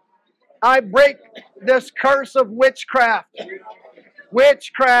 I break this curse of witchcraft.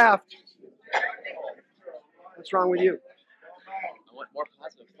 Witchcraft. What's wrong with you? I want more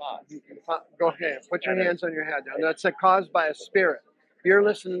positive thoughts. Go ahead. Put your hands on your head. Now, that's caused by a spirit. You're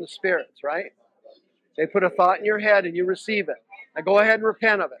listening to spirits, right? They put a thought in your head and you receive it. Now go ahead and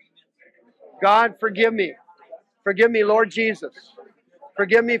repent of it. God, forgive me. Forgive me, Lord Jesus.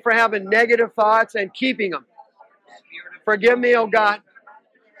 Forgive me for having negative thoughts and keeping them. Forgive me, oh God,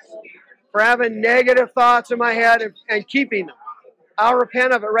 for having negative thoughts in my head and keeping them. I'll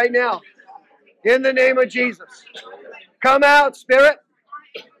repent of it right now. In the name of Jesus. Come out, spirit.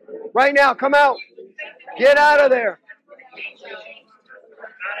 Right now, come out. Get out of there.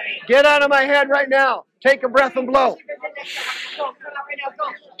 Get out of my head right now. Take a breath and blow.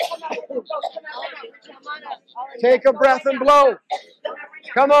 Take a breath and blow.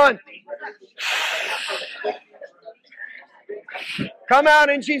 Come on. Come out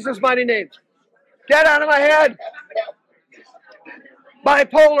in Jesus' mighty name. Get out of my head.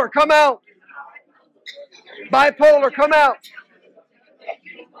 Bipolar, come out. Bipolar, come out.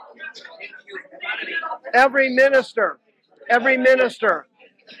 Every minister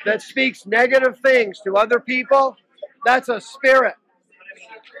that speaks negative things to other people, that's a spirit.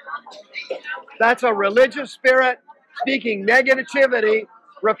 That's a religious spirit speaking negativity.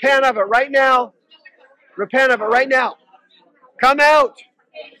 Repent of it right now. Repent of it right now. Come out.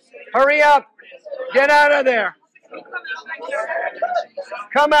 Hurry up. Get out of there.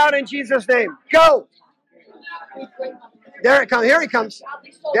 Come out in Jesus' name. Go. There it comes. Here he comes.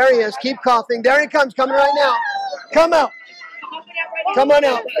 There he is. Keep coughing. There he comes. Coming right now. Come out. Come on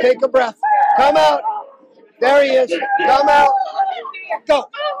out. Take a breath. Come out. There he is. Come out. Go.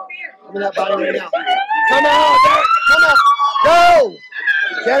 Come in that body right now. Come out. There. Come out. Go.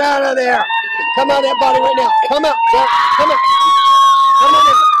 Get out of there. Come out of that body right now. Come out. There. Come out. Come on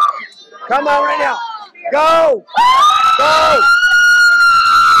in. Come out right now. Go. Go.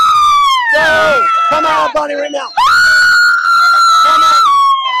 Go. Come out of that body right now. Come out.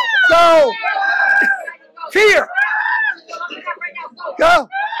 Go. Fear. Go.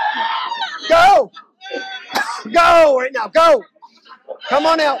 Go. Go right now. Go. Come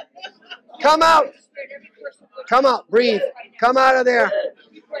on out. Come out. Come out. Breathe. Come out of there.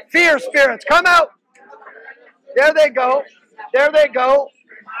 Fear spirits. Come out. There they go. There they go.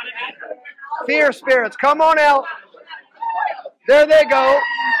 Fear spirits. Come on out. There they go.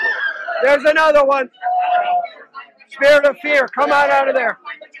 There's another one. Spirit of fear. Come out of there.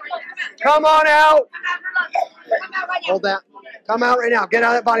 Come on out. Hold that. Come out right now. Get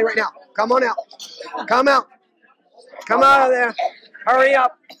out of that body right now. Come on out. Come out. Come out of there. Hurry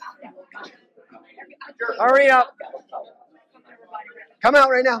up. Hurry up. Come out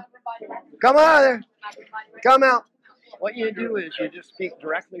right now. Come out of there. Come out. What you do is you just speak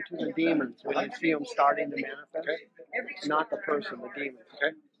directly to the demons when you see them starting to manifest. Okay. Not the person, the demons.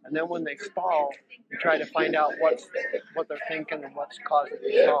 Okay. And then when they stall, you try to find out what they're thinking and what's causing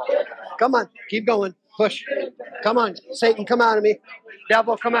the stall. Come on, keep going. Push. Come on, Satan, come out of me.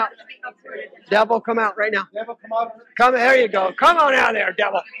 Devil, come out. Devil, come out right now. Come, there you go. Come on out of there,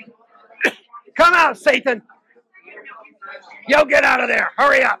 devil. Come out, Satan. Yo, get out of there.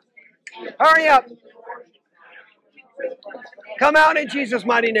 Hurry up. Hurry up. Come out in Jesus'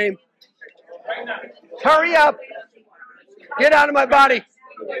 mighty name. Hurry up. Get out of my body.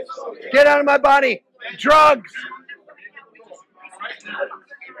 Get out of my body. Drugs.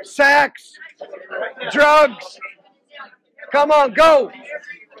 Sex. Drugs. Come on, go.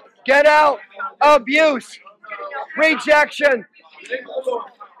 Get out. Abuse. Rejection.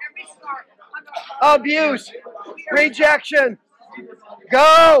 Abuse. Rejection.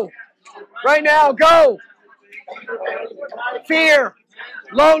 Go. Right now, go. Fear.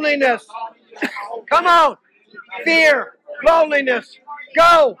 Loneliness. Come on. Fear. Loneliness.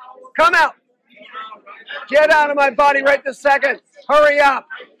 Go. Come out. Get out of my body right this second. Hurry up.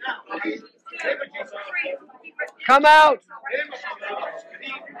 Come out.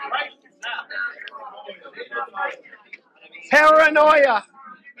 Paranoia.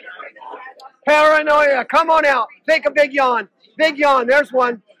 Paranoia. Come on out. Take a big yawn. Big yawn. There's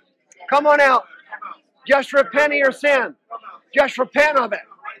one. Come on out. Just repent of your sin. Just repent of it.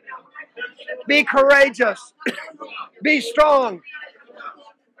 Be courageous. Be strong.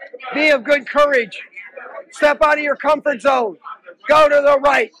 Be of good courage. Step out of your comfort zone. Go to the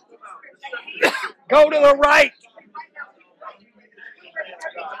right. Go to the right.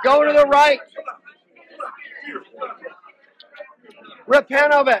 Go to the right.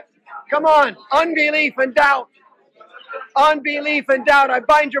 Repent of it. Come on. Unbelief and doubt. Unbelief and doubt. I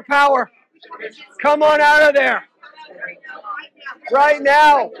bind your power. Come on out of there. Right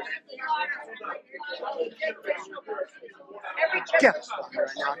now. Yeah. Right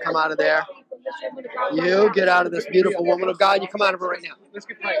now. Come out of there. You get out of this beautiful woman of God. You come out of her right now.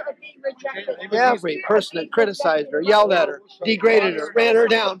 Every person that criticized her, yelled at her, degraded her, ran her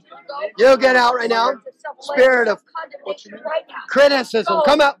down. You get out right now. Spirit of criticism.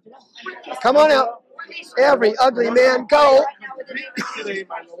 Come out. Come on out. Every ugly man, go.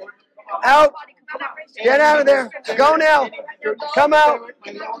 Out. Get out of there. Go now. Come out.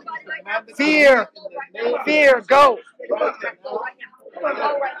 Fear. Fear. Go.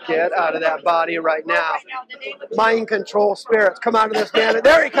 Get out of that body right now. Mind control spirits. Come out of this man.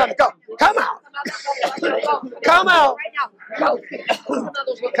 There he comes. Go. Come out. Come out.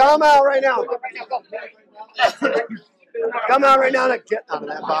 Come out right now. Come out right now. Get out of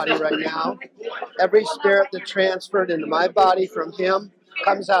that body right now. Every spirit that transferred into my body from him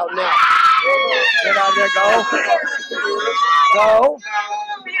comes out now. Get out of there. Go. Go.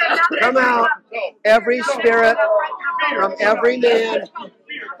 Come out. Every spirit from every man,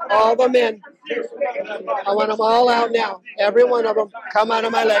 all the men. I want them all out now. Every one of them. Come out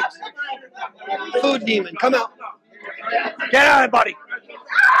of my legs. Food demon. Come out. Get out of the body.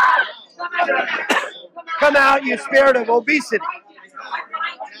 Come out, you spirit of obesity.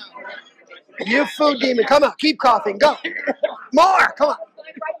 You food demon. Come out. Keep coughing. Go. More. Come on.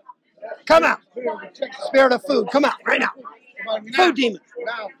 Come out. Spirit of food. Come out right now. Food demon.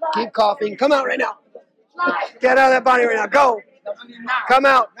 Keep coughing. Come out right now. Get out of that body right now. Go. Come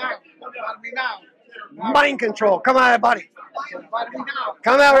out. Mind control. Come out of that body.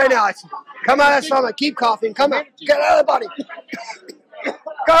 Come out right now. Come out of that stomach. Keep coughing. Come out. Get out of the body.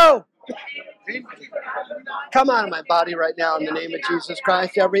 Go. Come out of my body right now in the name of Jesus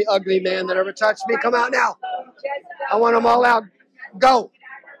Christ. Every ugly man that ever touched me, come out now. I want them all out. Go.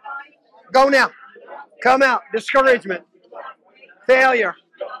 Go now. Come out. Discouragement. Failure.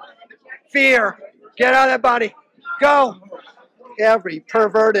 Fear. Get out of that body. Go. Every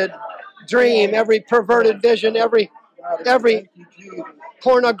perverted dream, every perverted vision, every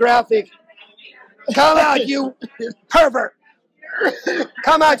pornographic. Come out, you pervert.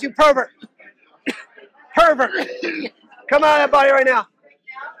 Come out, you pervert. Pervert. Come out of that body right now.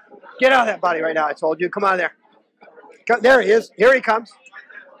 Get out of that body right now, I told you. Come out of there. There he is. Here he comes.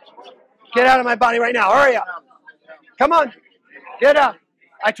 Get out of my body right now. Hurry up. Come on. Get up.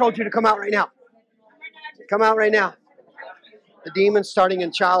 I told you to come out right now. Come out right now. The demons starting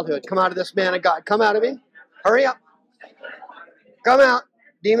in childhood. Come out of this man of God. Come out of him. Hurry up. Come out.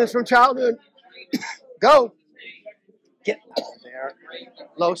 Demons from childhood. Go. Get out of there.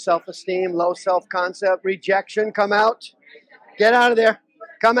 Low self-esteem, low self-concept, rejection. Come out. Get out of there.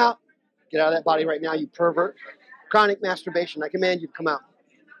 Come out. Get out of that body right now, you pervert. Chronic masturbation. I command you to come out.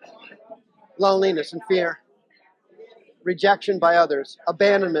 Loneliness and fear. Rejection by others.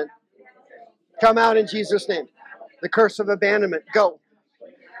 Abandonment. Come out in Jesus' name. The curse of abandonment. Go.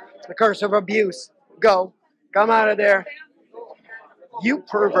 The curse of abuse. Go. Come out of there. You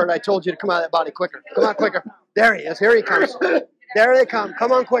pervert. I told you to come out of that body quicker. Come on quicker. There he is. Here he comes. There they come.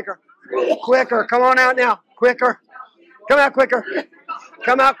 Come on quicker. Quicker. Come on out now. Quicker. Come out quicker.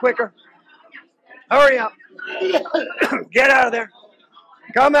 Come out quicker. Hurry up. Get out of there.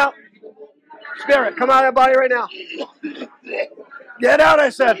 Come out. Spirit, come out of that body right now. Get out, I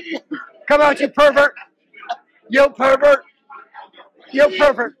said. Come out, you pervert. You pervert. You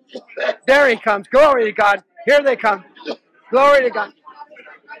pervert. There he comes. Glory to God. Here they come. Glory to God.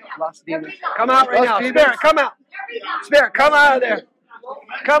 Lost demons. Come out right now. Spirit, come out. Spirit, come out of there.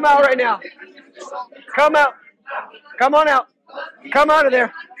 Come out right now. Come out. Come on out. Come out of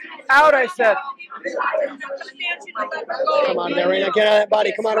there. Out, I said. Come out of there right now. Get out of that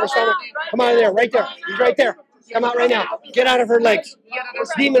body. Come out of her stomach. Come out of there. Right there. He's right there. Come out right now. Get out of her legs.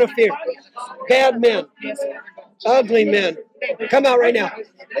 Demon of fear. Bad men. Ugly men. Come out right now.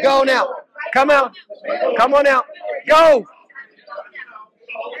 Go now. Come out. Come on out. Go.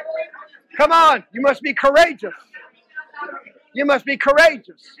 Come on. You must be courageous. You must be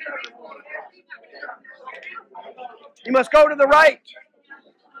courageous. You must go to the right.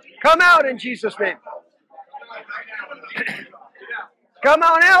 Come out in Jesus' name. Come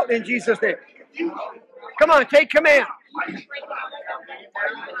on out in Jesus' name. Come on, take command.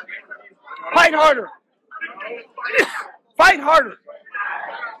 Fight harder. Fight harder.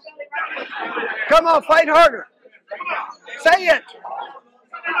 Come on, fight harder. Say it.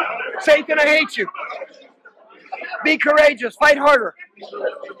 Satan, I hate you. Be courageous. Fight harder.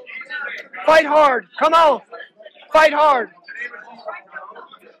 Fight hard. Come on. Fight hard.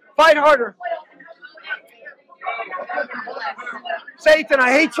 Fight harder. Satan,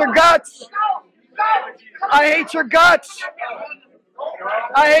 I hate your guts. I hate your guts.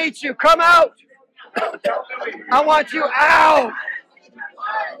 I hate you. Come out. I want you out.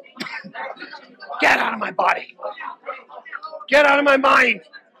 Get out of my body. Get out of my mind.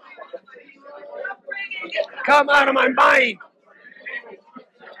 Come out of my mind.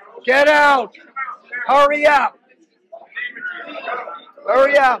 Get out. Hurry up.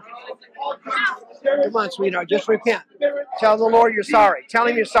 Hurry up. Come on, sweetheart. Just repent. Tell the Lord you're sorry. Tell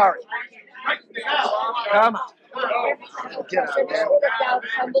him you're sorry. Come on. Get out, man.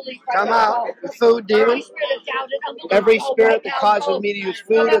 Come out. The food demon. Every spirit that causes me to use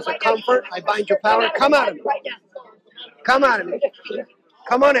food as a comfort, I bind your power. Come out of me. Come out of me.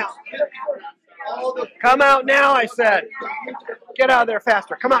 Come on out. Come out now, I said. Get out of there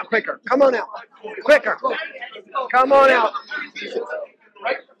faster. Come out quicker. Come on out. Quicker. Come on out.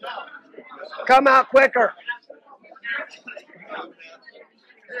 Come out quicker.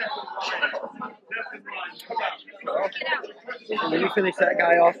 Will you finish that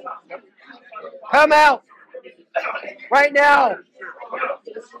guy off? Come out. Right now.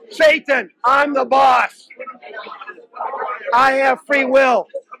 Satan, I'm the boss. I have free will.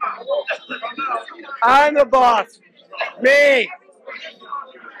 I'm the boss. Me.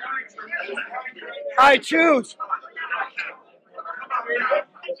 I choose.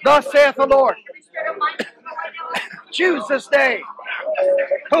 Thus saith the Lord. Choose this day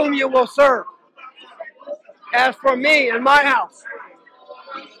whom you will serve. As for me and my house,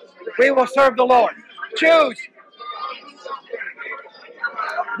 we will serve the Lord. Choose.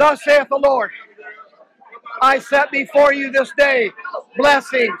 Thus saith the Lord. I set before you this day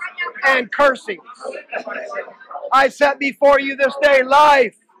blessings and cursings. I set before you this day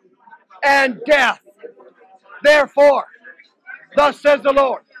life and death. Therefore, thus says the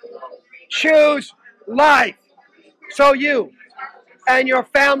Lord, choose life so you and your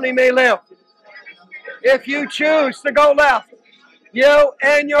family may live. If you choose to go left, you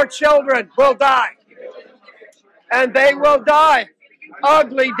and your children will die. And they will die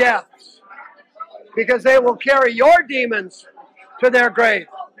ugly deaths because they will carry your demons to their grave.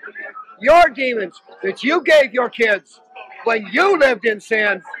 Your demons that you gave your kids when you lived in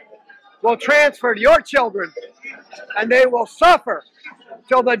sin will transfer to your children, and they will suffer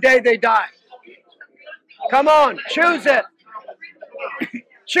till the day they die. Come on, choose it.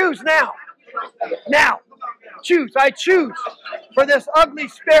 Choose now. Now. Choose. I choose for this ugly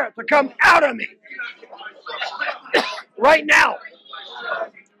spirit to come out of me. Right now.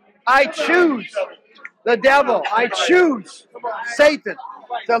 I choose the devil. I choose Satan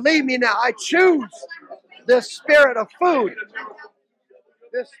to leave me now. I choose this spirit of food.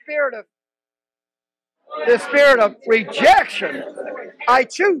 This spirit of rejection. I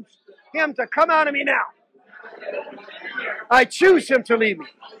choose him to come out of me now. I choose him to leave me.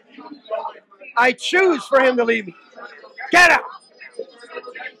 I choose for him to leave me. Get out.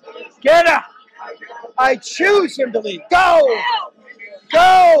 Get out. I choose him to leave. Go.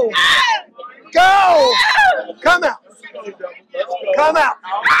 Go. Come out. Come out.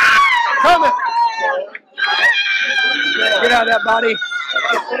 Come out. Get out of that body.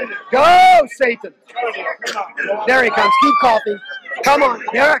 Go, Satan. There he comes. Keep coughing. Come on.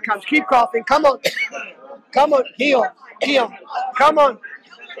 There it comes. Keep coughing. Come on. Come on. Heal. Heal. Come on.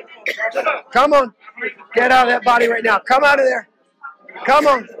 Come on. Get out of that body right now. Come out of there. Come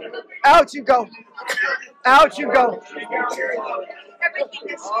on. Out you go. Out you go.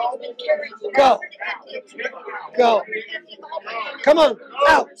 Go. Go. Come on.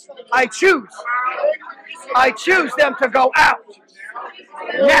 Out. I choose. I choose them to go out.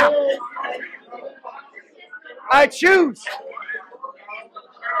 Now. I choose.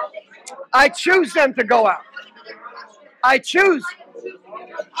 I choose them to go out. I choose.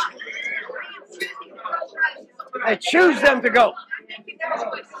 I choose them to go.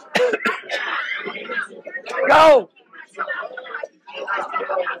 Go.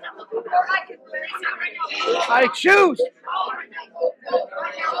 I choose.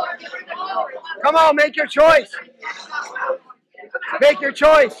 Come on, make your choice. Make your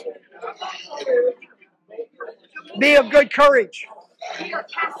choice. Be of good courage.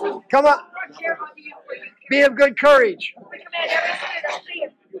 Come on. Be of good courage.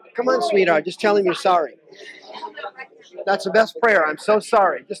 Come on, sweetheart. Just tell him you're sorry. That's the best prayer. I'm so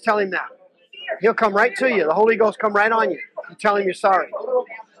sorry. Just tell him that. He'll come right to you. The Holy Ghost come right on you. You tell him you're sorry.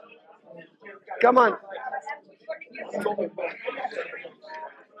 Come on.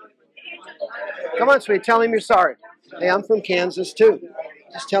 Come on, sweet. Tell him you're sorry. Hey, I'm from Kansas, too.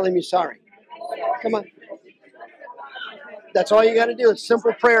 Just tell him you're sorry. Come on. That's all you got to do. It's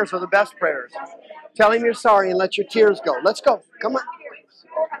simple prayers are the best prayers. Tell him you're sorry and let your tears go. Let's go. Come on.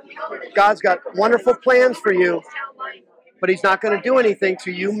 God's got wonderful plans for you, but he's not going to do anything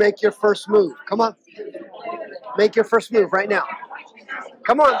till you make your first move. Come on. Make your first move right now.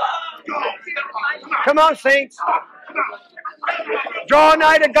 Come on. Come on, saints. Draw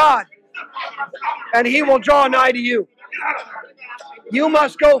nigh to God, and he will draw nigh to you. You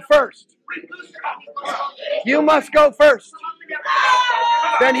must go first. You must go first.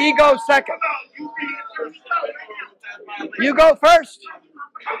 Then he goes second. You go first.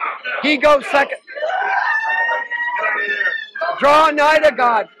 He goes second. Draw nigh to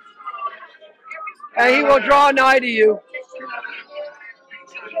God, and he will draw nigh to you.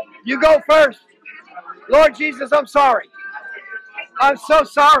 You go first. Lord Jesus, I'm sorry. I'm so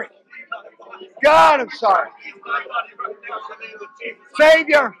sorry. God, I'm sorry.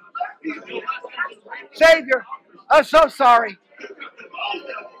 Savior. Savior, I'm so sorry.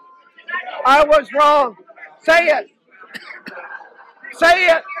 I was wrong. Say it. Say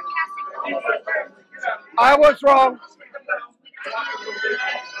it. I was wrong.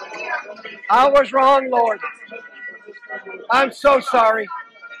 I was wrong, Lord. I'm so sorry.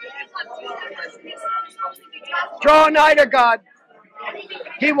 Draw nigh to God.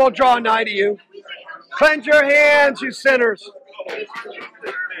 He will draw nigh to you. Cleanse your hands, you sinners.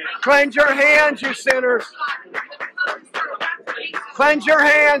 Cleanse your hands, you sinners. Cleanse your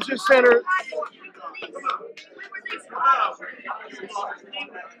hands, you sinners.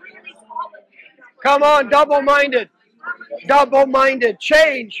 Come on, double-minded. Double-minded.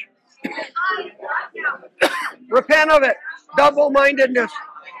 Change. Repent of it. Double-mindedness.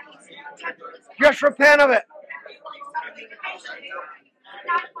 Just repent of it.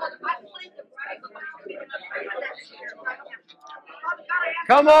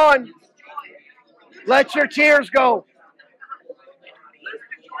 Come on. Let your tears go.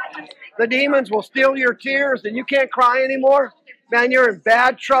 The demons will steal your tears and you can't cry anymore. Man, you're in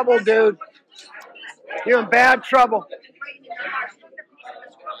bad trouble, dude. You're in bad trouble.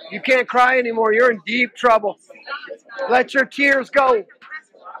 You can't cry anymore. You're in deep trouble. Let your tears go.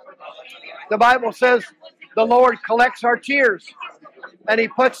 The Bible says the Lord collects our tears and he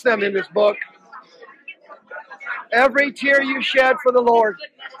puts them in this book. Every tear you shed for the Lord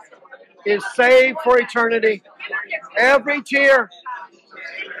is saved for eternity. Every tear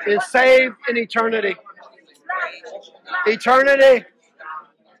is saved in eternity. Eternity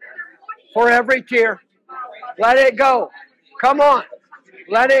for every tear. Let it go. Come on.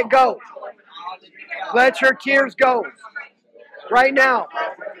 Let it go. Let your tears go. Right now.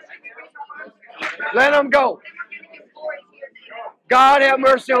 Let them go. God have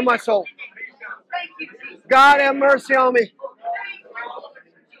mercy on my soul. God have mercy on me.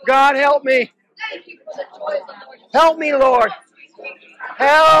 God help me. Help me, Lord.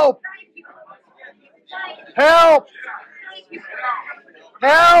 Help. Help.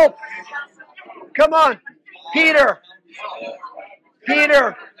 Help. Come on. Peter.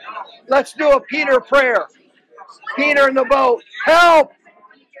 Peter. Let's do a Peter prayer. Peter in the boat. Help.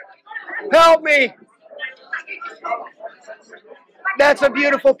 Help me. That's a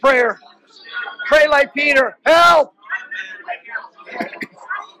beautiful prayer. Pray like Peter. Help!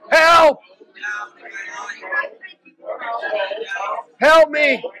 Help! Help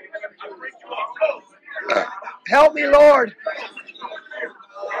me! Help me, Lord!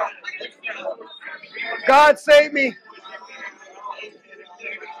 God save me!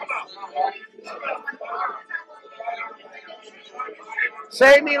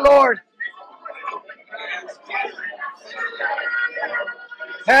 Save me, Lord!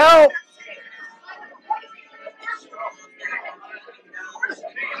 Help!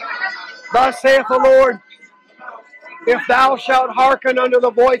 Thus saith the Lord, if thou shalt hearken unto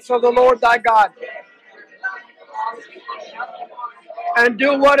the voice of the Lord thy God, and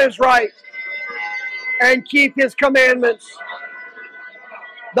do what is right, and keep his commandments,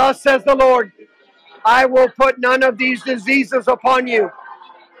 thus says the Lord, I will put none of these diseases upon you.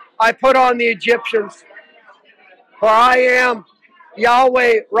 I put on the Egyptians. For I am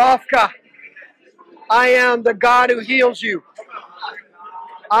Yahweh Rapha. I am the God who heals you.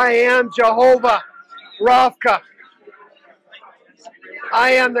 I am Jehovah Rapha.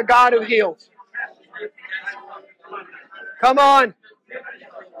 I am the God who heals. Come on.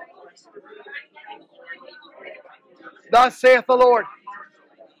 Thus saith the Lord.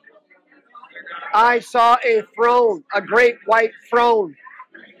 I saw a throne, a great white throne,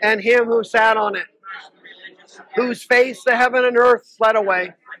 and him who sat on it, whose face the heaven and earth fled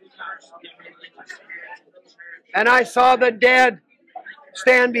away. And I saw the dead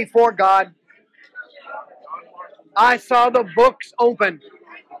stand before God. I saw the books open.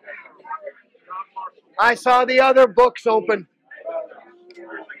 I saw the other books open.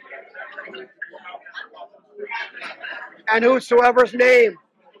 And whosoever's name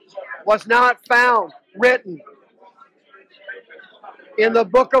was not found written in the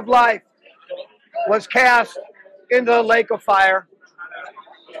book of life was cast into the lake of fire.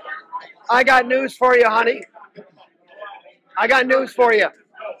 I got news for you, honey. I got news for you.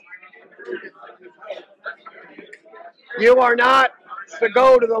 You are not to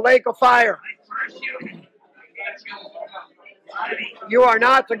go to the lake of fire. You are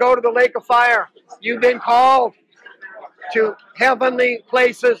not to go to the lake of fire. You've been called to heavenly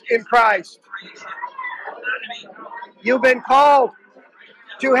places in Christ. You've been called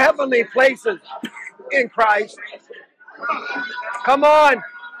to heavenly places in Christ. Come on.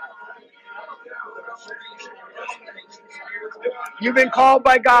 You've been called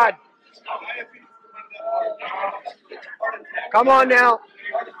by God. Come on now.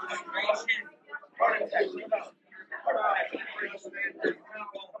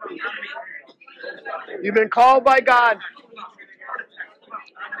 You've been called by God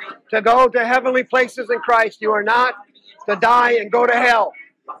to go to heavenly places in Christ. You are not to die and go to hell.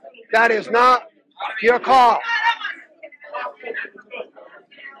 That is not your call.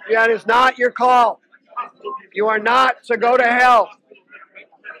 That is not your call. You are not to go to hell.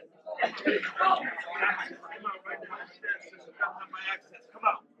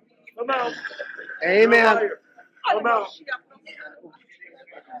 Come out. Amen. Come out.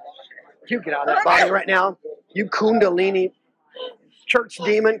 You get out of that body right now. You Kundalini church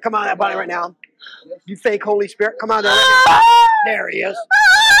demon, come out of that body right now. You fake Holy Spirit, come out of there right now. There he is.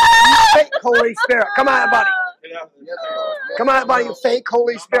 You fake Holy Spirit, come out of that body. Come out of that body, you fake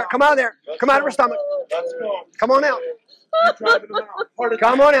Holy Spirit. Come out of there. Come out of her stomach. Come on out.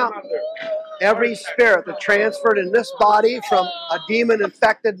 Come on out. Every spirit that transferred in this body from a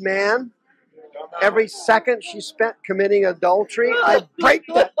demon-infected man, every second she spent committing adultery, I break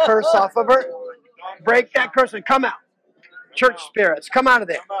that curse off of her. Break that curse and come out. Church spirits, come out of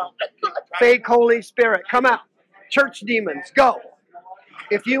there. Fake Holy Spirit, come out. Church demons, go.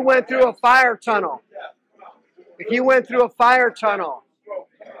 If you went through a fire tunnel, if you went through a fire tunnel,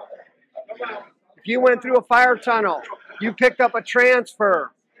 if you went through a fire tunnel, you picked up a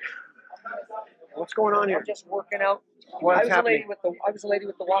transfer. What's going on here? I'm just working out. What's happening? I was a lady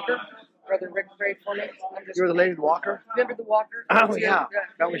with the walker. Brother Rick prayed for me. You were the lady with the walker? Remember the walker? Oh, yeah.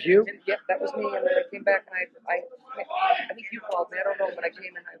 That was you? Yep, that was me. And then I came back and I think you called me. I don't know, but I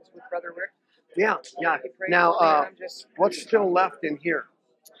came and I was with Brother Rick. Yeah, yeah. He prayed Now, for me, what's still left in here?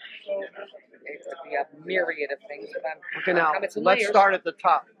 It could be a myriad of things. But Okay, now, it's in let's layers. start at the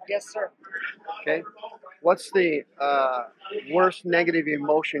top. Yes, sir. Okay? What's the worst negative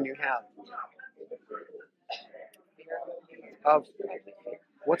emotion you have?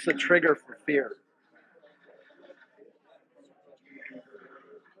 What's the trigger for fear?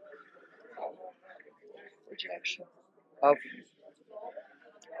 Rejection. Of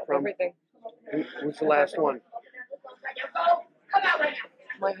everything. Who's the last one?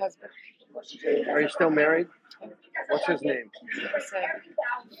 my husband. Are you still married? What's his name?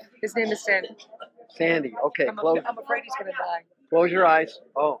 His name is Sandy. Sandy. Okay, I'm afraid he's going to die. close your eyes.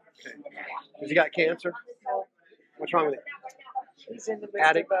 Oh, okay. Has he got cancer? No, What's wrong with it? he's in the midst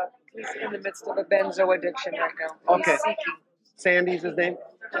Addict? of a benzo addiction right now. Okay. He's seeking. Sandy's his name?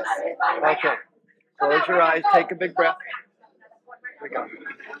 Yes. Okay. Close your eyes. Take a big breath. Here we go.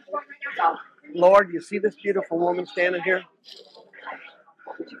 Lord, you see this beautiful woman standing here?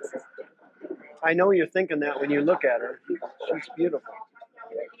 I know you're thinking that when you look at her. She's beautiful.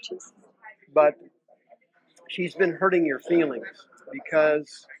 But she's been hurting your feelings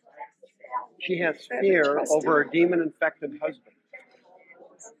because she has fear over a demon-infected husband.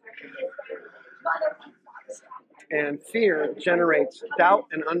 And fear generates doubt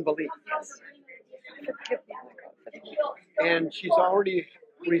and unbelief. And she's already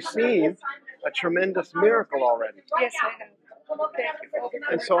received a tremendous miracle already. Yes, I have. Thank you, Father.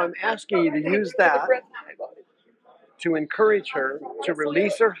 And so I'm asking you to use that to encourage her to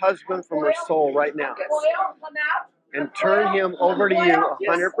release her husband from her soul right now and turn him over to you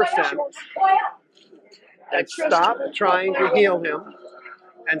 100% and stop trying to heal him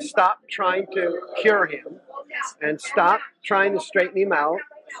and stop trying to cure him and stop trying to straighten him out.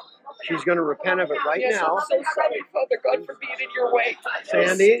 She's going to repent of it right now. I'm so sorry, Father God, for being in your way.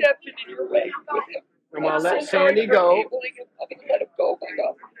 Sandy, Stepped in your way with him. I'm going to let Sandy go. Let him go, my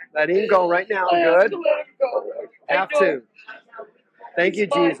God. Let him go right now. I have Good. to let him go, Lord. Have to. Thank you,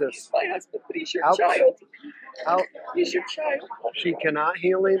 Jesus. He's my husband, but he's your Out. child. Out. He's your child. She cannot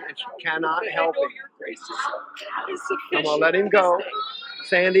heal him and she cannot help I know him. your grace is sufficient. I'm going to let him go.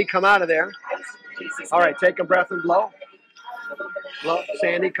 Sandy, come out of there. All right, take a breath and blow. Blow.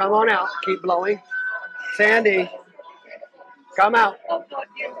 Sandy, come on out. Keep blowing. Sandy, come out. I'm not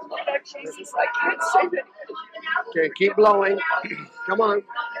you, Lord Jesus. I can't say that. Okay, keep blowing. Come on.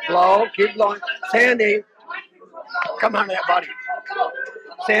 Blow. Keep blowing. Sandy, come out of that body.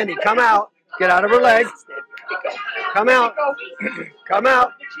 Sandy, come out. Get out of her leg. Come out. Come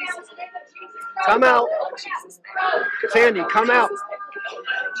out. Come out. Sandy, come out.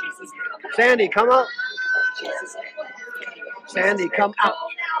 Sandy, come out. Sandy, come out.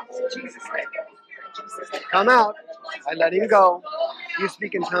 Come out. I let him go. You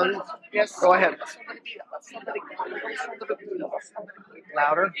speak in tongues? Yes. Go ahead.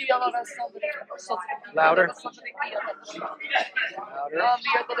 Louder. Louder. Louder.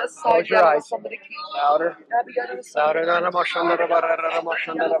 Close your eyes. Louder. Louder.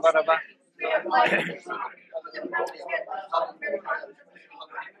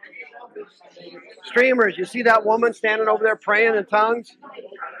 Streamers, you see that woman standing over there praying in tongues?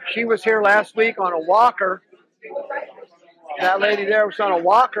 She was here last week on a walker. That lady there was on a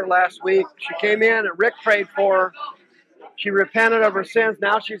walker last week. She came in and Rick prayed for her. She repented of her sins.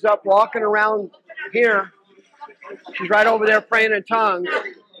 Now she's up walking around here. She's right over there praying in tongues.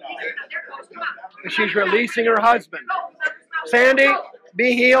 And she's releasing her husband. Sandy,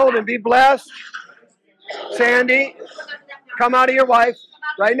 be healed and be blessed. Sandy, come out of your wife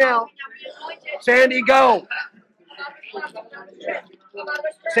right now. Sandy, go.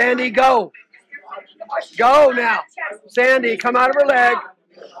 Sandy, go. Go now. Sandy, come out of her leg.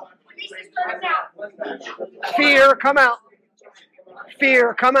 Fear, come out.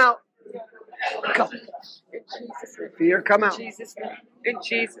 Fear, come out. Go. Fear, come out. In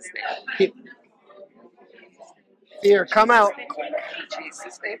Jesus' name. Fear, come out. In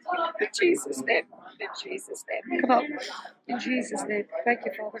Jesus' name. In Jesus' name. In Jesus' name. Come out. In Jesus' name. Thank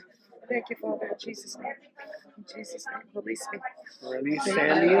you, Father. Thank you, Father. In Jesus' name. In Jesus' name. Release me. Release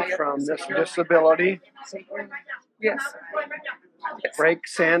Sandy from this disability. Yes. Break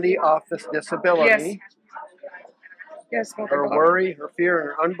Sandy off this disability. Yes. Yes, Father Her God. worry, her fear, and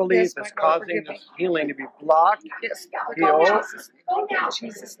her unbelief Yes, my is God, causing forgive this healing to be blocked. Yes, Father Heal. God. In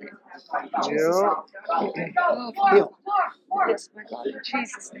Jesus' name. In Jesus' name. Heal. Oh, Heal. yes, my God. In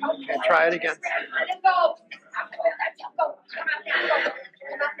Jesus' name. Okay, try it again.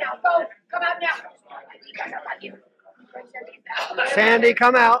 Sandy,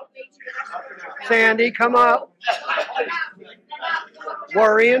 come out. Sandy, come out.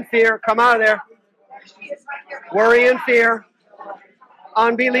 Worry and fear, come out of there. Worry and fear.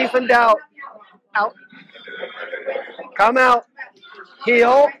 Unbelief and doubt. Out. Come out.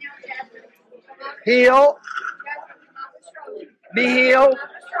 Heal. Heal. Be healed.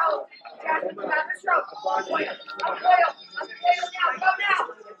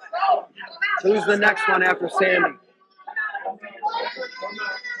 Who's the next one after Sandy?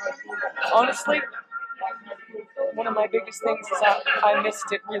 Honestly, one of my biggest things is that I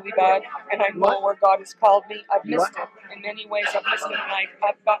missed it really bad, and I know where God has called me. I've missed it, and in many ways. I've listened and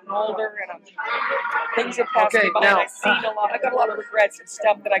I've gotten older and things have passed me by now, and I've seen a lot. I got a lot of regrets and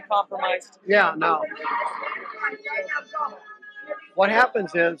stuff that I compromised. Yeah, now, what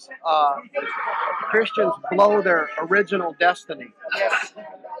happens is Christians blow their original destiny. Yes.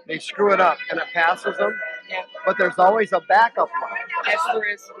 They screw it up and it passes them, Yeah. but there's always a backup one. Yes, there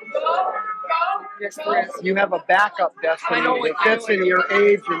is. Yes, there is. You have a backup destiny I know that it, fits in your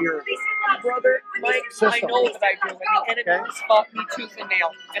age and your brother, Mike, system. I know that I do, and the enemy has fought me tooth and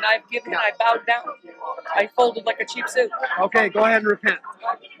nail. And I've given, I bowed down. I folded like a cheap suit. Okay, go ahead and repent.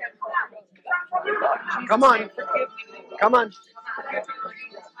 Come on. Come on.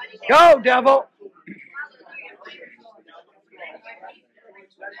 Go, devil.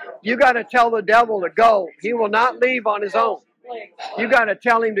 You got to tell the devil to go. He will not leave on his own. You got to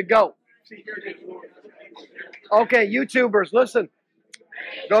tell him to go. Okay, YouTubers, listen.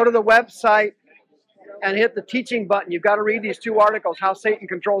 Go to the website and hit the teaching button. You've got to read these two articles, How Satan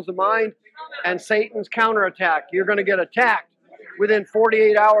Controls the Mind and Satan's Counterattack. You're going to get attacked within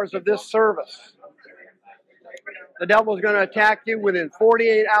 48 hours of this service. The devil is going to attack you within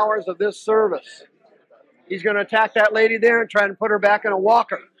 48 hours of this service. He's going to attack that lady there and try to put her back in a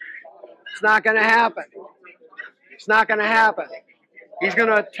walker. It's not going to happen. It's not going to happen. He's going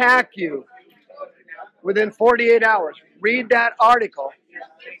to attack you within 48 hours. Read that article,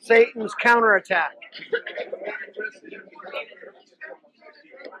 Satan's Counterattack.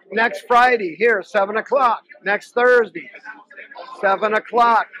 Next Friday, here, 7 o'clock. Next Thursday, 7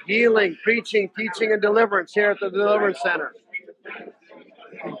 o'clock. Healing, preaching, teaching, and deliverance here at the Deliverance Center.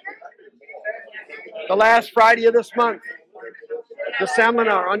 The last Friday of this month, the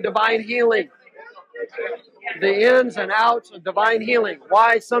seminar on divine healing. The ins and outs of divine healing.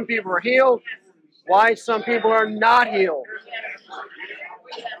 Why some people are healed, why some people are not healed.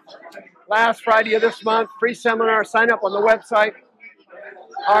 Last Friday of this month, free seminar. Sign up on the website,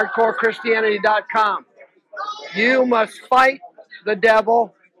 hardcorechristianity.com. You must fight the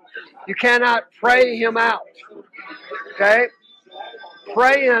devil. You cannot pray him out. Okay?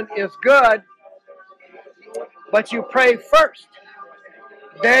 Praying is good, but you pray first.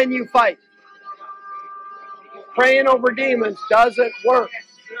 Then you fight. Praying over demons doesn't work.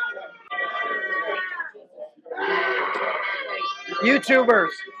 YouTubers,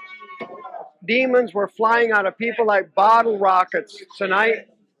 demons were flying out of people like bottle rockets tonight.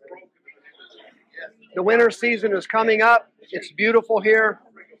 The winter season is coming up. It's beautiful here.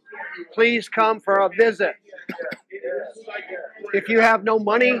 Please come for a visit. If you have no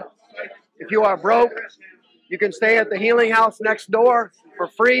money, if you are broke, you can stay at the healing house next door for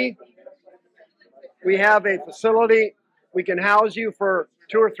free. We have a facility. We can house you for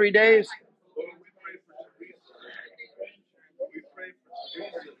 2 or 3 days.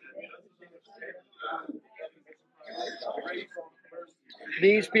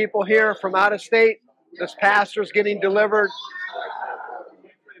 These people here from out of state, this pastor's getting delivered.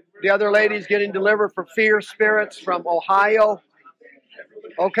 The other lady's getting delivered from fear spirits from Ohio.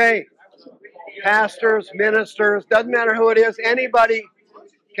 Okay, pastors, ministers, doesn't matter who it is, anybody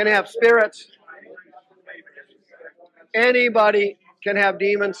can have spirits. Anybody can have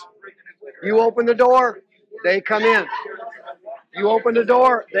demons. You open the door, they come in. You open the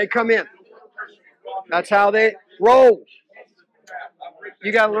door, they come in. That's how they roll.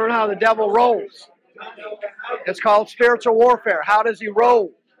 You got to learn how the devil rolls. It's called spiritual warfare. How does he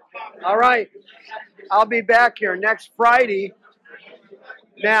roll? All right. I'll be back here next Friday.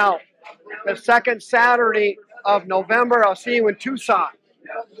 Now, the second Saturday of November, I'll see you in Tucson.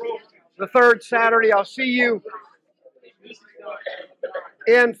 The third Saturday, I'll see you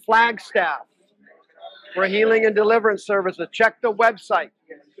in Flagstaff for healing and deliverance services. Check the website.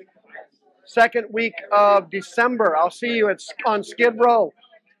 Second week of December, I'll see you on Skid Row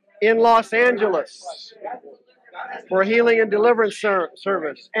in Los Angeles for a healing and deliverance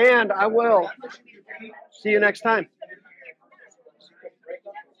service. And I will see you next time.